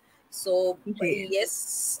पाते हैं. So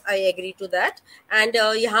yes, I agree to that. And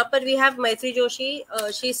यहाँ पर we have Maitri Joshi.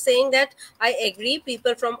 She's saying that I agree.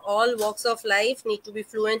 People from all walks of life need to be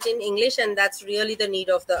fluent in English, and that's really the need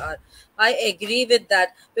of the hour. I agree with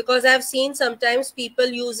that, because I've seen sometimes people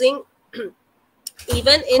using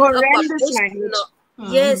even in horrendous language.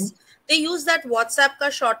 Yes, they use that WhatsApp ka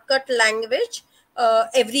shortcut language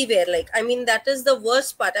everywhere. Like, I mean, that is the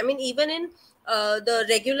worst part. I mean, even in the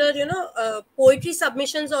regular, poetry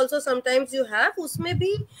submissions also, sometimes you have usme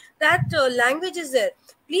bhi that language is there.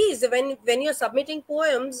 Please, when you're submitting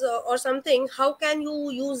poems or something, how can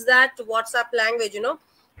you use that WhatsApp language,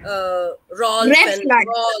 Rolf Red and flag.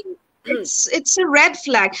 Roll? It's a red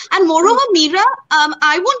flag. And moreover, Meera,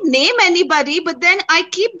 I won't name anybody, but then I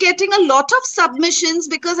keep getting a lot of submissions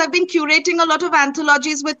because I've been curating a lot of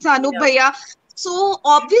anthologies with Anup Yeah. Bhaiya. So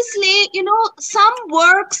obviously, some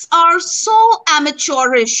works are so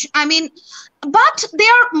amateurish. I mean, but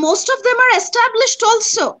most of them are established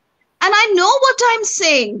also. And I know what I'm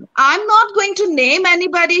saying. I'm not going to name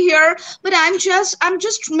anybody here, but I'm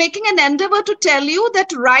just making an endeavor to tell you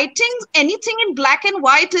that writing anything in black and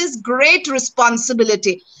white is great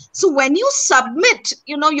responsibility. So when you submit,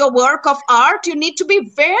 your work of art, you need to be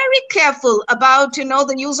very careful about,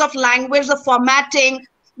 the use of language, the formatting,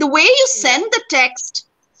 the way you send the text,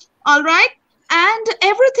 all right, and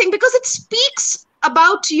everything, because it speaks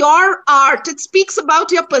about your art. It speaks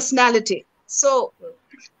about your personality. So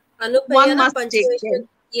Anup one Bhaiya na must take care. punctuation.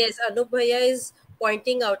 Yes, Anup Bhaiya is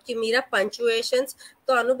pointing out कि मेरा punctuations,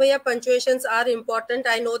 तो Anup Bhaiya punctuations are important.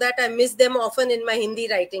 I know that I miss them often in my Hindi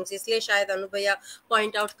writings. इसलिए शायद Anup Bhaiya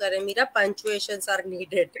point out करें मेरा punctuations are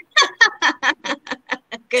needed.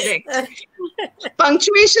 Correct.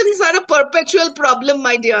 Punctuations are a perpetual problem,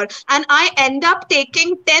 my dear. And I end up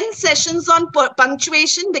taking 10 sessions on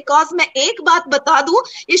punctuation because मैं एक बात बता दूं,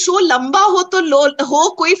 ये शो लंबा हो तो हो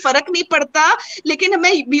कोई फर्क नहीं पड़ता, लेकिन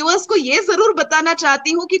मैं व्यूअर्स को ये जरूर बताना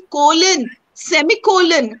चाहती हूँ कि colon,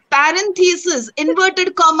 semicolon, parenthesis,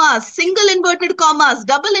 inverted commas, single inverted commas,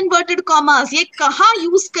 double inverted commas, ये कहाँ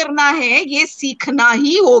यूज करना है, ये सीखना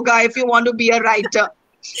ही होगा if you want to be a writer.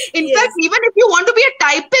 In fact, even if you want to be a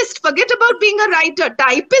typist, forget about being a writer.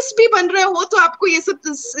 Typist भी बन रहे हो तो आपको ये सब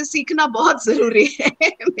सीखना बहुत जरूरी है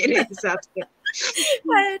मेरे हिसाब से.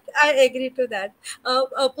 I agree to that.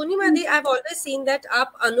 Purnima Di, I've always seen that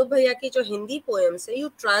आप Anup Bhaiya की जो हिंदी poems है,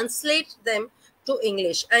 you translate them to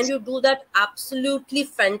English, and you do that absolutely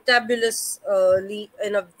fantabulously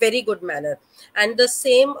in a very good manner. And the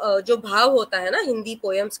same जो भाव होता है ना Hindi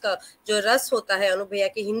poems का, जो रस होता है अनु भैया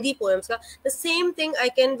की हिंदी poems का, the same thing I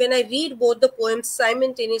can, when I read both the poems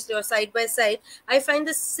simultaneously or side by side, I find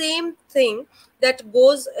the same thing that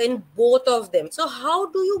goes in both of them. So how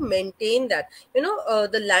do you maintain that,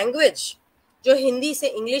 the language जो हिंदी से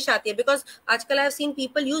English आती है, because आजकल I have seen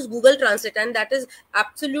people use Google translate and that is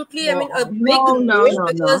absolutely I mean a big no,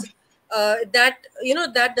 because that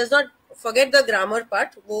that does not forget the grammar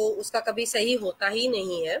part, वो उसका कभी सही होता ही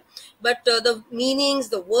नहीं है, but the meanings,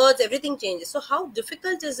 the words, everything changes. So how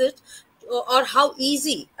difficult is it, or how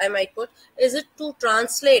easy, I might put, is it to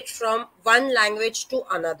translate from one language to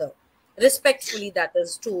another respectfully, that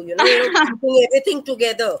is too, keeping everything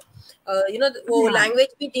together. वो language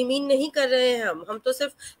भी demean नहीं कर रहे हैं हम तो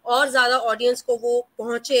सिर्फ और ज्यादा ऑडियंस को वो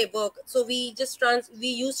पहुंचे work, so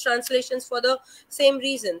we use translations for the same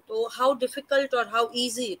reason. तो हाउ डिफिकल्ट और how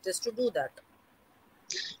easy it is to do that?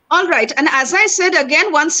 All right, and as I said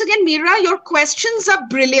once again, Meera, your questions are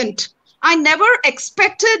brilliant. I never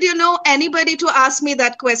expected, anybody to ask me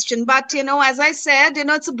that question. But, as I said,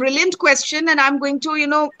 it's a brilliant question, and I'm going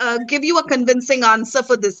to, give you a convincing answer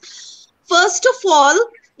for this. First of all,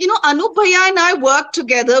 Anup Bhaiya and I work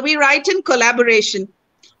together. We write in collaboration.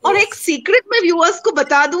 और एक secret में viewers को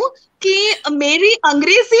बता दूं कि मेरी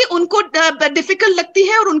अंग्रेजी उनको डिफिकल्ट लगती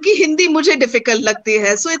है और उनकी हिंदी मुझे डिफिकल्ट लगती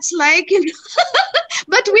है. So it's like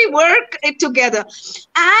but we work it together.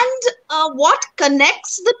 And what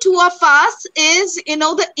connects the two of us is,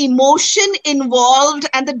 the emotion involved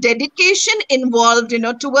and the dedication involved,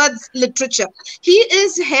 towards literature. He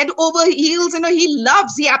is head over heels,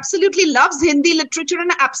 he absolutely loves Hindi literature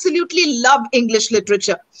and absolutely love English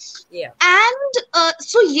literature. Yeah. And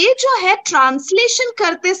so ये जो है translation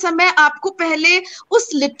करते समय आपको पहले उस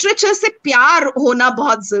literature से प्यार होना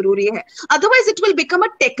बहुत जरूरी है. Otherwise it will become a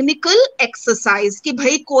technical exercise कि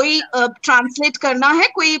भाई कोई ट्रांसलेट करना है,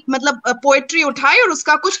 कोई मतलब पोएट्री उठाए और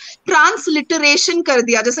उसका कुछ ट्रांसलिटरेशन कर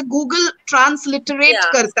दिया, जैसे गूगल ट्रांसलिटरेट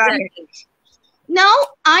करता है. Now,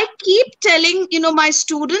 I keep telling, my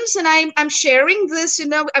students, and I'm sharing this,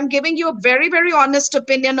 I'm giving you a very, very honest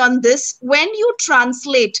opinion on this. When you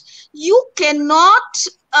translate, you cannot,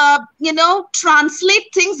 translate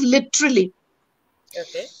things literally.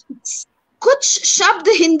 Okay. कुछ शब्द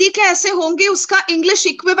हिंदी के ऐसे होंगे उसका English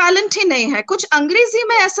equivalent ही नहीं है, कुछ अंग्रेजी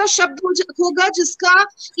में ऐसा शब्द होगा जिसका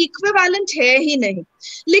इक्विवेलेंट है ही नहीं.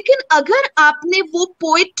 लेकिन अगर आपने वो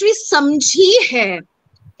पोएट्री समझी है,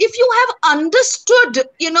 if you have understood,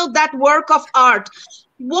 that work of art,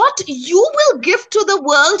 what you will give to the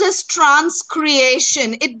world is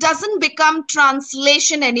transcreation. It doesn't become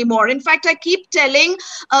translation anymore. In fact, I keep telling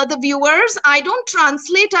the viewers, I don't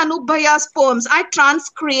translate Anup Bhaiya's poems, I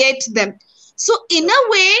transcreate them. So in a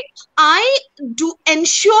way, I do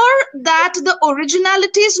ensure that the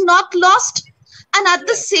originality is not lost. And at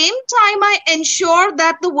the same time, I ensure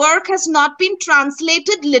that the work has not been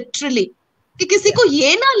translated literally. कि किसी को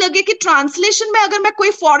ये ना लगे कि translation में अगर मैं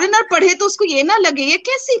कोई फॉरेनर पढ़े तो उसको ये ना लगे ये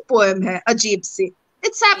कैसी पोएम है अजीब सी.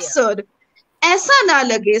 It's absurd. ऐसा ना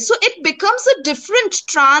लगे. So it becomes a different,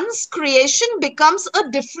 transcreation becomes a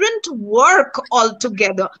different work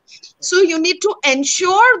altogether. So you need to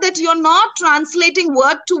ensure that you're not translating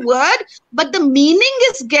word to word, but the meaning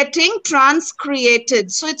is getting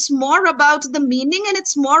transcreated. So it's more about the meaning and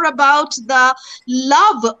it's more about the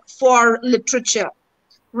love for literature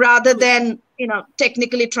rather than,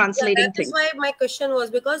 technically translating that is things. why my question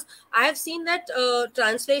was, because I have seen that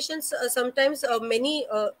translations sometimes many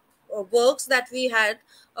works that we had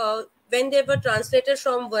when they were translated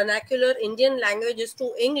from vernacular Indian languages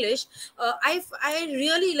to English, I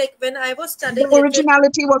really, like, when I was studying The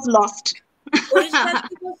originality was lost.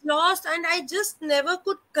 Originality was lost, and I just never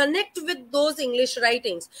could connect with those English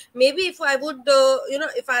writings. Maybe if I would,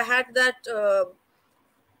 if I had that.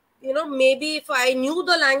 Maybe if I knew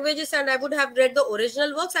the languages and I would have read the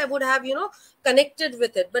original works, I would have, connected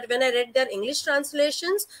with it. But when I read their English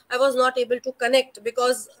translations, I was not able to connect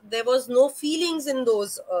because there was no feelings in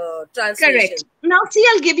those translations. Correct. Now, see,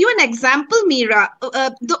 I'll give you an example, Meera.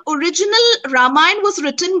 The original Ramayana was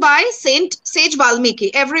written by Sage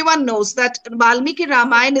Valmiki. Everyone knows that Valmiki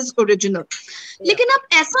Ramayana is original. लेकिन आप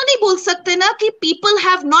ऐसा नहीं बोल सकते ना कि people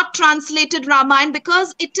have not translated Ramayana,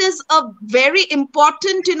 because it is a very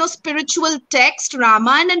important, spiritual text.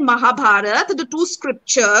 Ramayana and Mahabharata, the two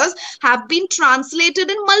scriptures, have been translated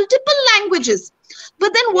in multiple languages.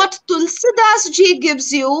 But then what Tulsidas ji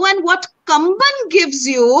gives you and what Kamban gives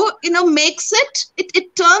you, makes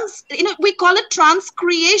it turns, we call it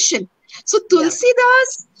transcreation. So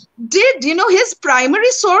Tulsidas did, his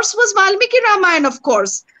primary source was Valmiki Ramayana, of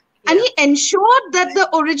course. And he ensured that the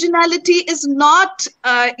originality is not,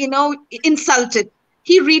 insulted.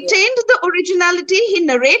 He retained the originality. He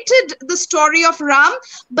narrated the story of Ram,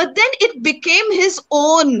 but then it became his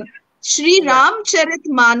own. Shri Ram Charit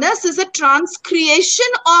Manas is a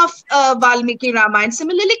transcreation of Valmiki Ramayana.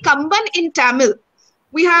 Similarly, Kamban in Tamil.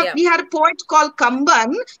 We had a poet called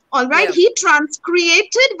Kamban. All right, he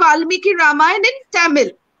transcreated Valmiki Ramayana in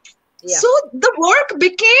Tamil. So the work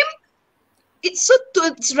became.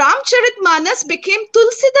 Ramcharitmanas became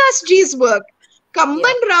Tulsidas ji's work.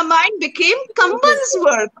 Kamban Ramayana became Kamban's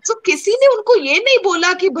work. So किसी ने उनको ये नहीं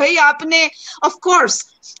बोला कि भाई आपने, of course,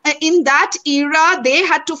 in that era they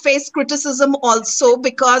had to face criticism also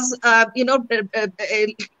because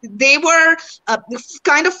they were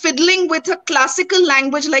kind of fiddling with a classical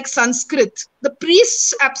language like Sanskrit. The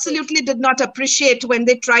priests absolutely did not appreciate when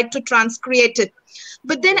they tried to transcreate it.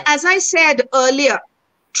 But then, as I said earlier,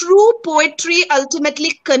 true poetry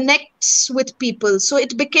ultimately connects with people. So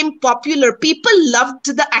it became popular. People loved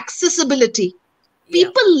the accessibility.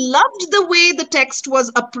 People loved the way the text was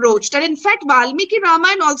approached. And in fact, Valmiki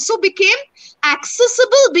Ramayana also became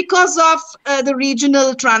accessible because of the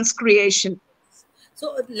regional transcreation.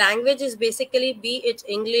 So language is basically, be it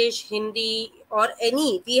English, Hindi, or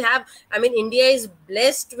any. We have, India is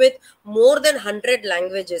blessed with more than 100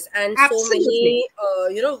 languages and so many,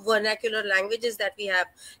 vernacular languages that we have.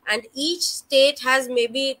 And each state has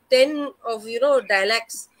maybe 10 of,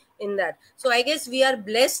 dialects in that. So I guess we are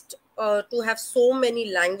blessed to have so many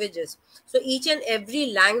languages. So each and every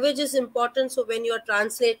language is important. So when you are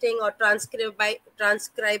translating or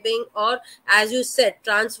transcribing, or as you said,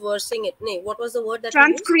 transversing it. What was the word that you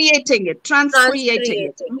used? Transcreating it. Transcreating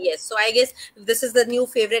it. Yes. So I guess this is the new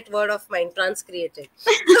favorite word of mine, transcreating.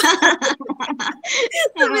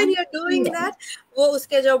 So when you're doing that, वो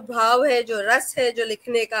उसके जो भाव है, जो रस है, जो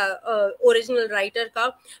लिखने का ओरिजिनल राइटर का,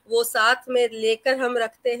 वो साथ में लेकर हम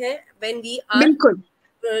रखते हैं when we are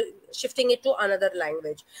shifting it to another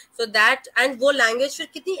language. So that, and वो language फिर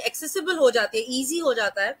कितनी accessible हो जाती है, easy हो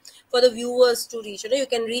जाता है for the viewers to reach. You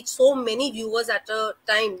can reach so many viewers at a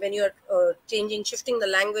time when you are shifting the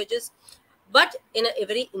languages, but in a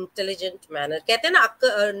very intelligent manner. कहते हैं ना,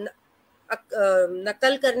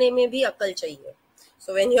 नकल करने में भी अकल चाहिए.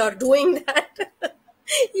 So when you are doing that,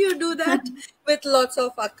 you do that with lots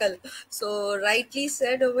of akal. So rightly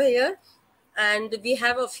said over here. And we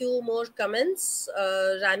have a few more comments.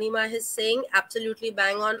 Ranima is saying, absolutely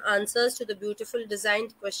bang on answers to the beautiful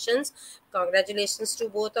designed questions. Congratulations to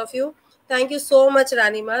both of you. Thank you so much,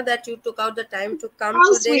 Ranima, that you took out the time to come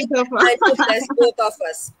How today sweet of her. and to bless both of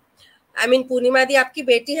us. I mean, Purnima दी आपकी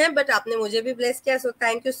बेटी है, but आपने मुझे भी bless किया. So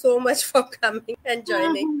thank you so much for coming and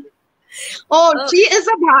joining. Oh, she is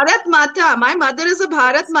a Bharat Mata. My mother is a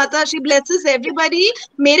Bharat Mata. She blesses everybody.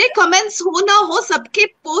 मेरे comments हो ना हो, सबके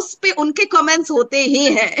post पे उनके comments होते ही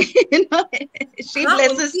हैं. You know, she हाँ,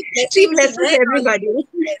 blesses. उनकी She blessings blesses है. everybody.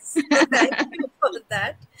 Yes, so thank you for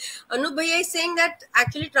that. Anup भैया is saying that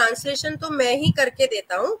actually translation तो मैं ही करके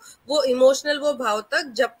देता हूँ. वो emotional वो भाव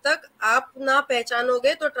तक जब तक आप ना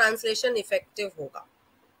पहचानोगे तो translation effective होगा.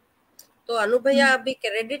 तो अनूप भैया अभी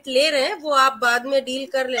क्रेडिट ले रहे हैं, वो आप बाद में डील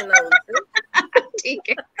कर लेना उनसे. ठीक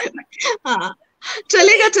है. हाँ,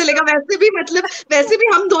 चलेगा चलेगा. वैसे भी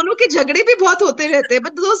हम दोनों के झगड़े भी बहुत होते रहते हैं,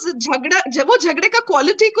 बट वो झगड़े का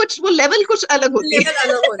क्वालिटी कुछ, वो लेवल कुछ अलग होती है. लेवल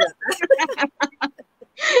अलग हो जाता है.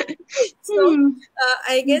 So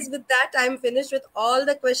I guess with that I'm finished with all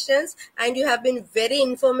the questions, and you have been very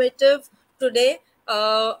informative today.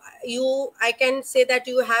 I can say that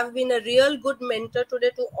you have been a real good mentor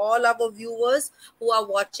today to all our viewers who are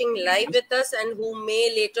watching live with us and who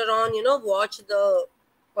may later on, watch the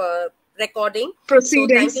recording.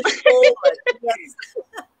 Proceedings. So thank you so much. Yes.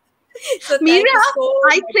 So thank Meera, you so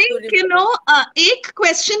I much, think Purnima. एक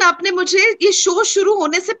question आपने मुझे ये show शुरू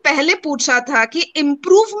होने से पहले पूछा था कि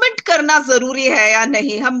इम्प्रूवमेंट करना जरूरी है या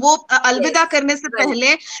नहीं. हम वो अलविदा करने से right.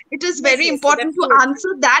 पहले it is very Yes, important to definitely.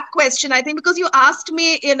 answer that question. I think because you asked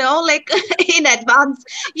me, like in advance,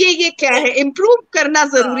 ये क्या है, इम्प्रूव करना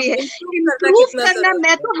जरूरी है. इम्प्रूव करना,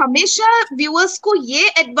 मैं तो हमेशा व्यूअर्स को ये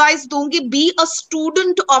एडवाइस दूंगी, be a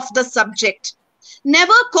student of the subject.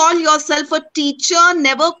 Never call yourself a teacher,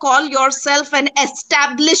 never call yourself an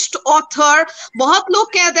established author. बहुत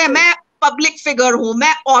लोग कहते हैं मैं पब्लिक फिगर हूं,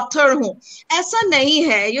 मैं ऑथर हूं. ऐसा नहीं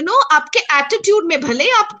है. आपके एटीट्यूड में भले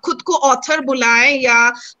आप खुद को ऑथर बुलाएं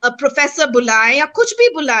या प्रोफेसर बुलाएं या कुछ भी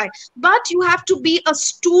बुलाएं, but you have to be a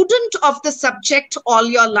student of the subject all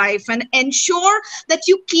your life and ensure that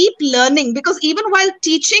you keep learning, because even while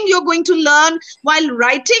teaching you're going to learn, while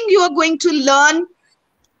writing you are going to learn.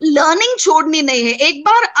 Learning छोड़नी नहीं है. एक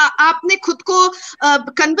बार आपने खुद को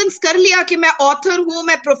convince कर लिया कि मैं ऑथर हूं,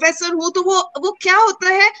 मैं प्रोफेसर हूं, तो वो क्या होता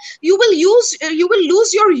है, you will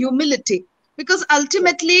lose your humility, because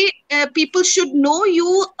ultimately people should know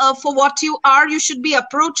you for what you are. You should be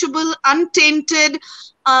approachable, untainted,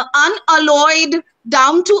 unalloyed,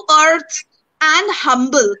 down to earth and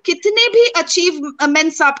humble. कितने भी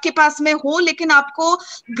अचीवमेंट्स आपके पास में हो, लेकिन आपको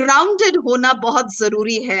ग्राउंडेड होना बहुत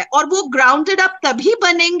जरूरी है. और वो ग्राउंडेड आप तभी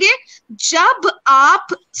बनेंगे जब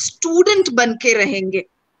आप स्टूडेंट बन के रहेंगे.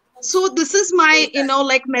 So this is my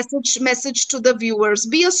message to the viewers: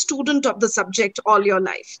 be a student of the subject all your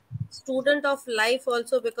life. Student of life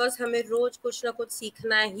also, because हमें रोज कुछ ना कुछ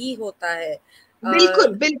सीखना ही होता है.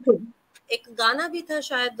 बिल्कुल बिल्कुल. एक गाना भी था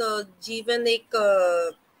शायद, जीवन एक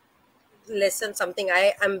lesson something.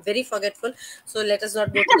 I'm very forgetful, so let us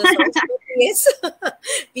not go to the songs. But yes,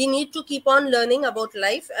 we need to keep on learning about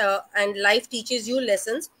life, and life teaches you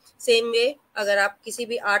lessons. Same way, अगर आप किसी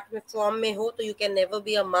भी art में form में हो, तो you can never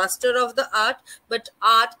be a master of the art, but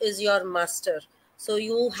art is your master. So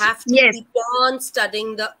you have to keep on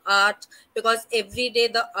studying the art, because every day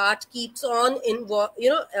the art keeps on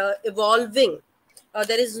evolving.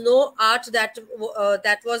 There is no art that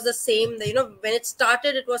was the same. When it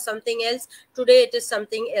started, it was something else. Today, it is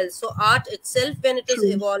something else. So art itself, when it is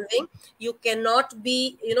evolving, you cannot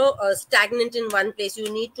be stagnant in one place. You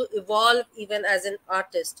need to evolve even as an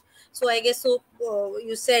artist. So I guess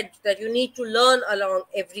you said that you need to learn along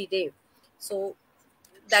every day. So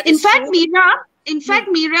that is In fact,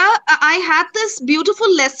 Meera, I had this beautiful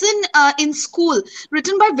lesson in school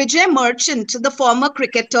written by Vijay Merchant, the former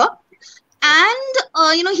cricketer. And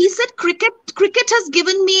he said cricket has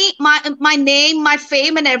given me my name, my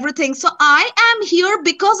fame and everything. So I am here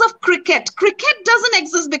because of cricket. Cricket doesn't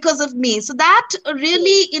exist because of me. So that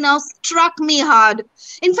really struck me hard.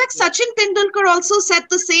 In fact, Sachin Tendulkar also said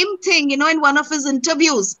the same thing, in one of his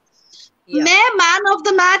interviews. मैं man of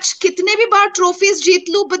the match, कितने भी बार trophies जीत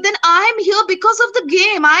लूं, but then I am here because of the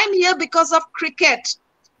game. I am here because of cricket.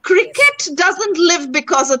 Cricket doesn't live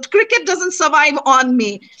because of cricket, doesn't survive on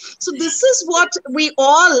me. So this is what we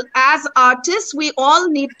all, as artists, we all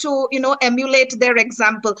need to emulate their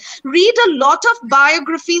example. Read a lot of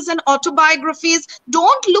biographies and autobiographies.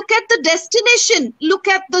 Don't look at the destination, look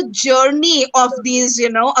at the journey of these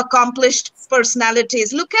accomplished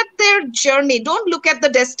personalities. Look at their journey, don't look at the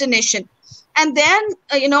destination, and then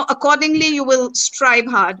accordingly you will strive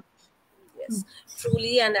hard. Yes,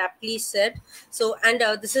 truly and aptly said. So, and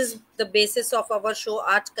this is the basis of our show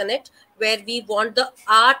Art Connect, where we want the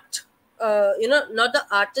art not the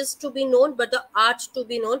artist to be known, but the art to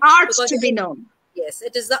be known. Art Because to be known. yes,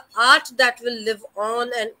 it is the art that will live on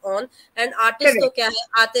and on. And artist तो Correct. क्या है,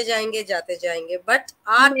 आते जाएंगे जाते जाएंगे, but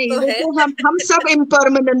art नहीं, तो वो है. तो हम सब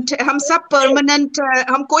impermanent है, हम सब permanent,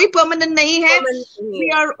 हम कोई permanent नहीं है. Permanent नहीं We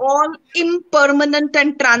है. are all impermanent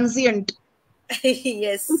and transient.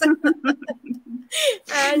 Yes.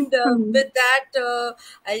 And with that,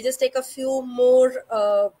 I'll just take a few more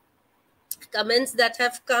comments that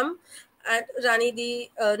have come. And Rani Di,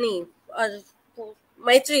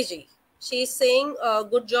 Maitri ji, she's saying,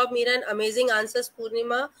 good job, Meera, and amazing answers,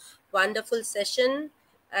 Purnima. Wonderful session.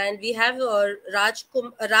 And we have Raj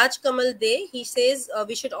Kamal De. He says,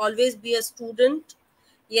 we should always be a student.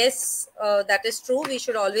 Yes, that is true. We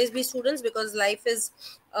should always be students, because life is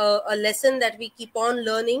a lesson that we keep on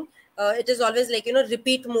learning. It is always like,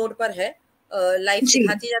 repeat mode par hai. Life जी,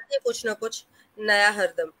 सिखाती जाती है कुछ ना कुछ नया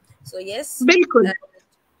हरदम. So yes. बिल्कुल.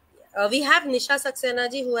 We have Nisha Saxena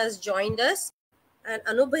ji who has joined us. And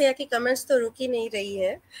Anup भैया की comments तो रुक ही नहीं रही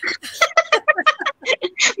है.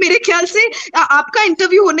 मेरे ख्याल से आपका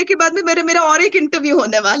इंटरव्यू होने के बाद में मेरा और एक इंटरव्यू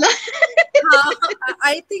होने वाला.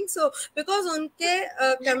 I think so, because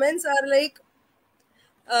उनके comments are like,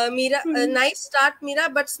 Meera, nice start,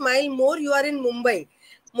 Meera, but smile more. You are in Mumbai.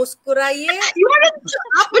 मुस्कुराइए.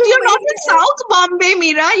 But you're not in South Bombay,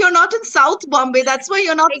 Meera. You're not in South Bombay. That's why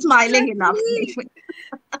you're not smiling enough.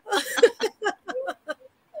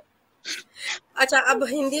 अच्छा, अब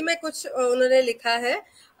हिंदी में कुछ उन्होंने लिखा है.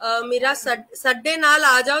 मेरा सड्डे नाल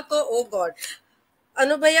आ जाओ तो ओ God.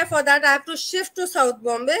 Anu bhaiya, for that I have to shift to South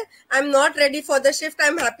Bombay. I'm not ready for the shift.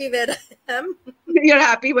 I'm happy where I am. You're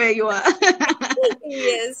happy where you are.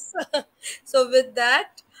 Yes. So with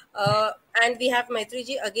that, and we have Maitri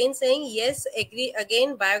ji again saying, yes, agree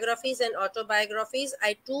again, biographies and autobiographies.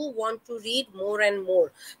 I too want to read more and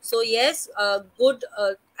more. So yes, good,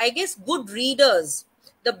 I guess good readers,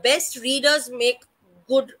 the best readers make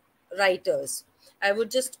good writers. I would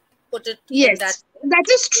just put it in that. Yes, that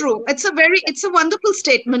is true. It's a wonderful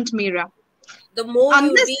statement, Meera. The more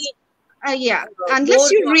you read, yeah,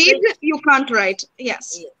 unless you read, you can't write.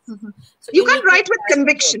 Yes. So you can't write with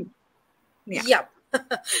conviction. Yeah.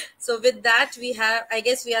 So with that, I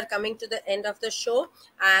guess we are coming to the end of the show.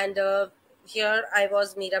 And here I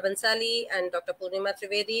was, Meera Bansali and Dr. Purnima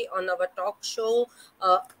Trivedi on our talk show,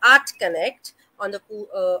 Art Connect, on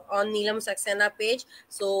Neelam Saxena page.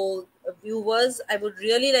 So viewers, I would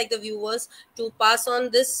really like the viewers to pass on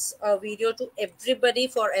this video to everybody,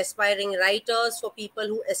 for aspiring writers, for people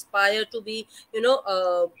who aspire to be,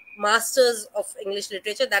 masters of English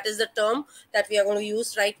literature. That is the term that we are going to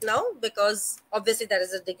use right now, because obviously that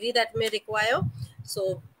is a degree that may require.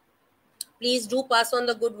 So please do pass on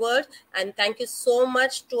the good word, and thank you so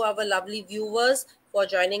much to our lovely viewers for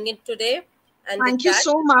joining in today. And thank you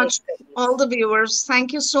so much, all the viewers.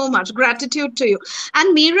 Thank you so much. Gratitude to you.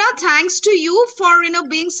 And Meera, thanks to you for,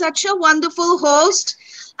 being such a wonderful host,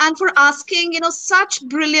 and for asking, such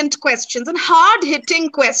brilliant questions and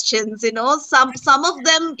hard-hitting questions. Some of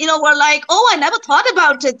them, were like, oh, I never thought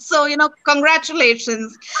about it. So,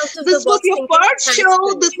 congratulations. This was your first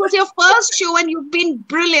show. This was your first show, and you've been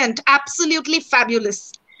brilliant. Absolutely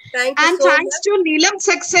fabulous. Thank you and so thanks much. to Neelam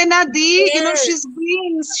Saxena Di,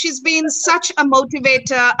 Yes. she's been such a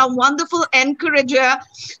motivator, a wonderful encourager,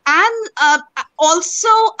 and also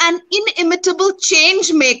an inimitable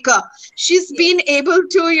change maker. She's been able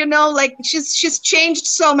to, she's changed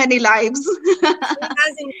so many lives. She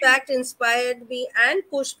has in fact inspired me and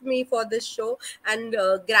pushed me for this show, and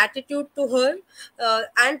gratitude to her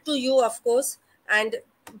and to you, of course. And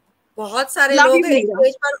बहुत सारे लोग हैं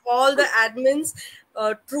page पर, all the admins.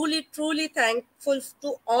 Truly thankful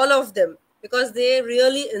to all of them, because they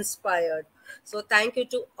really inspired. So thank you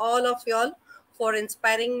to all of y'all for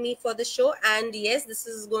inspiring me for the show. And yes, this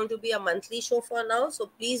is going to be a monthly show for now. So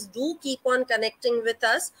please do keep on connecting with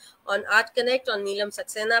us on Art Connect on Neelam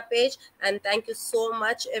Saxena page. And thank you so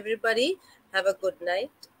much, everybody. Have a good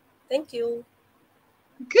night. Thank you.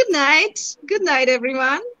 Good night. Good night,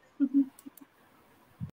 everyone.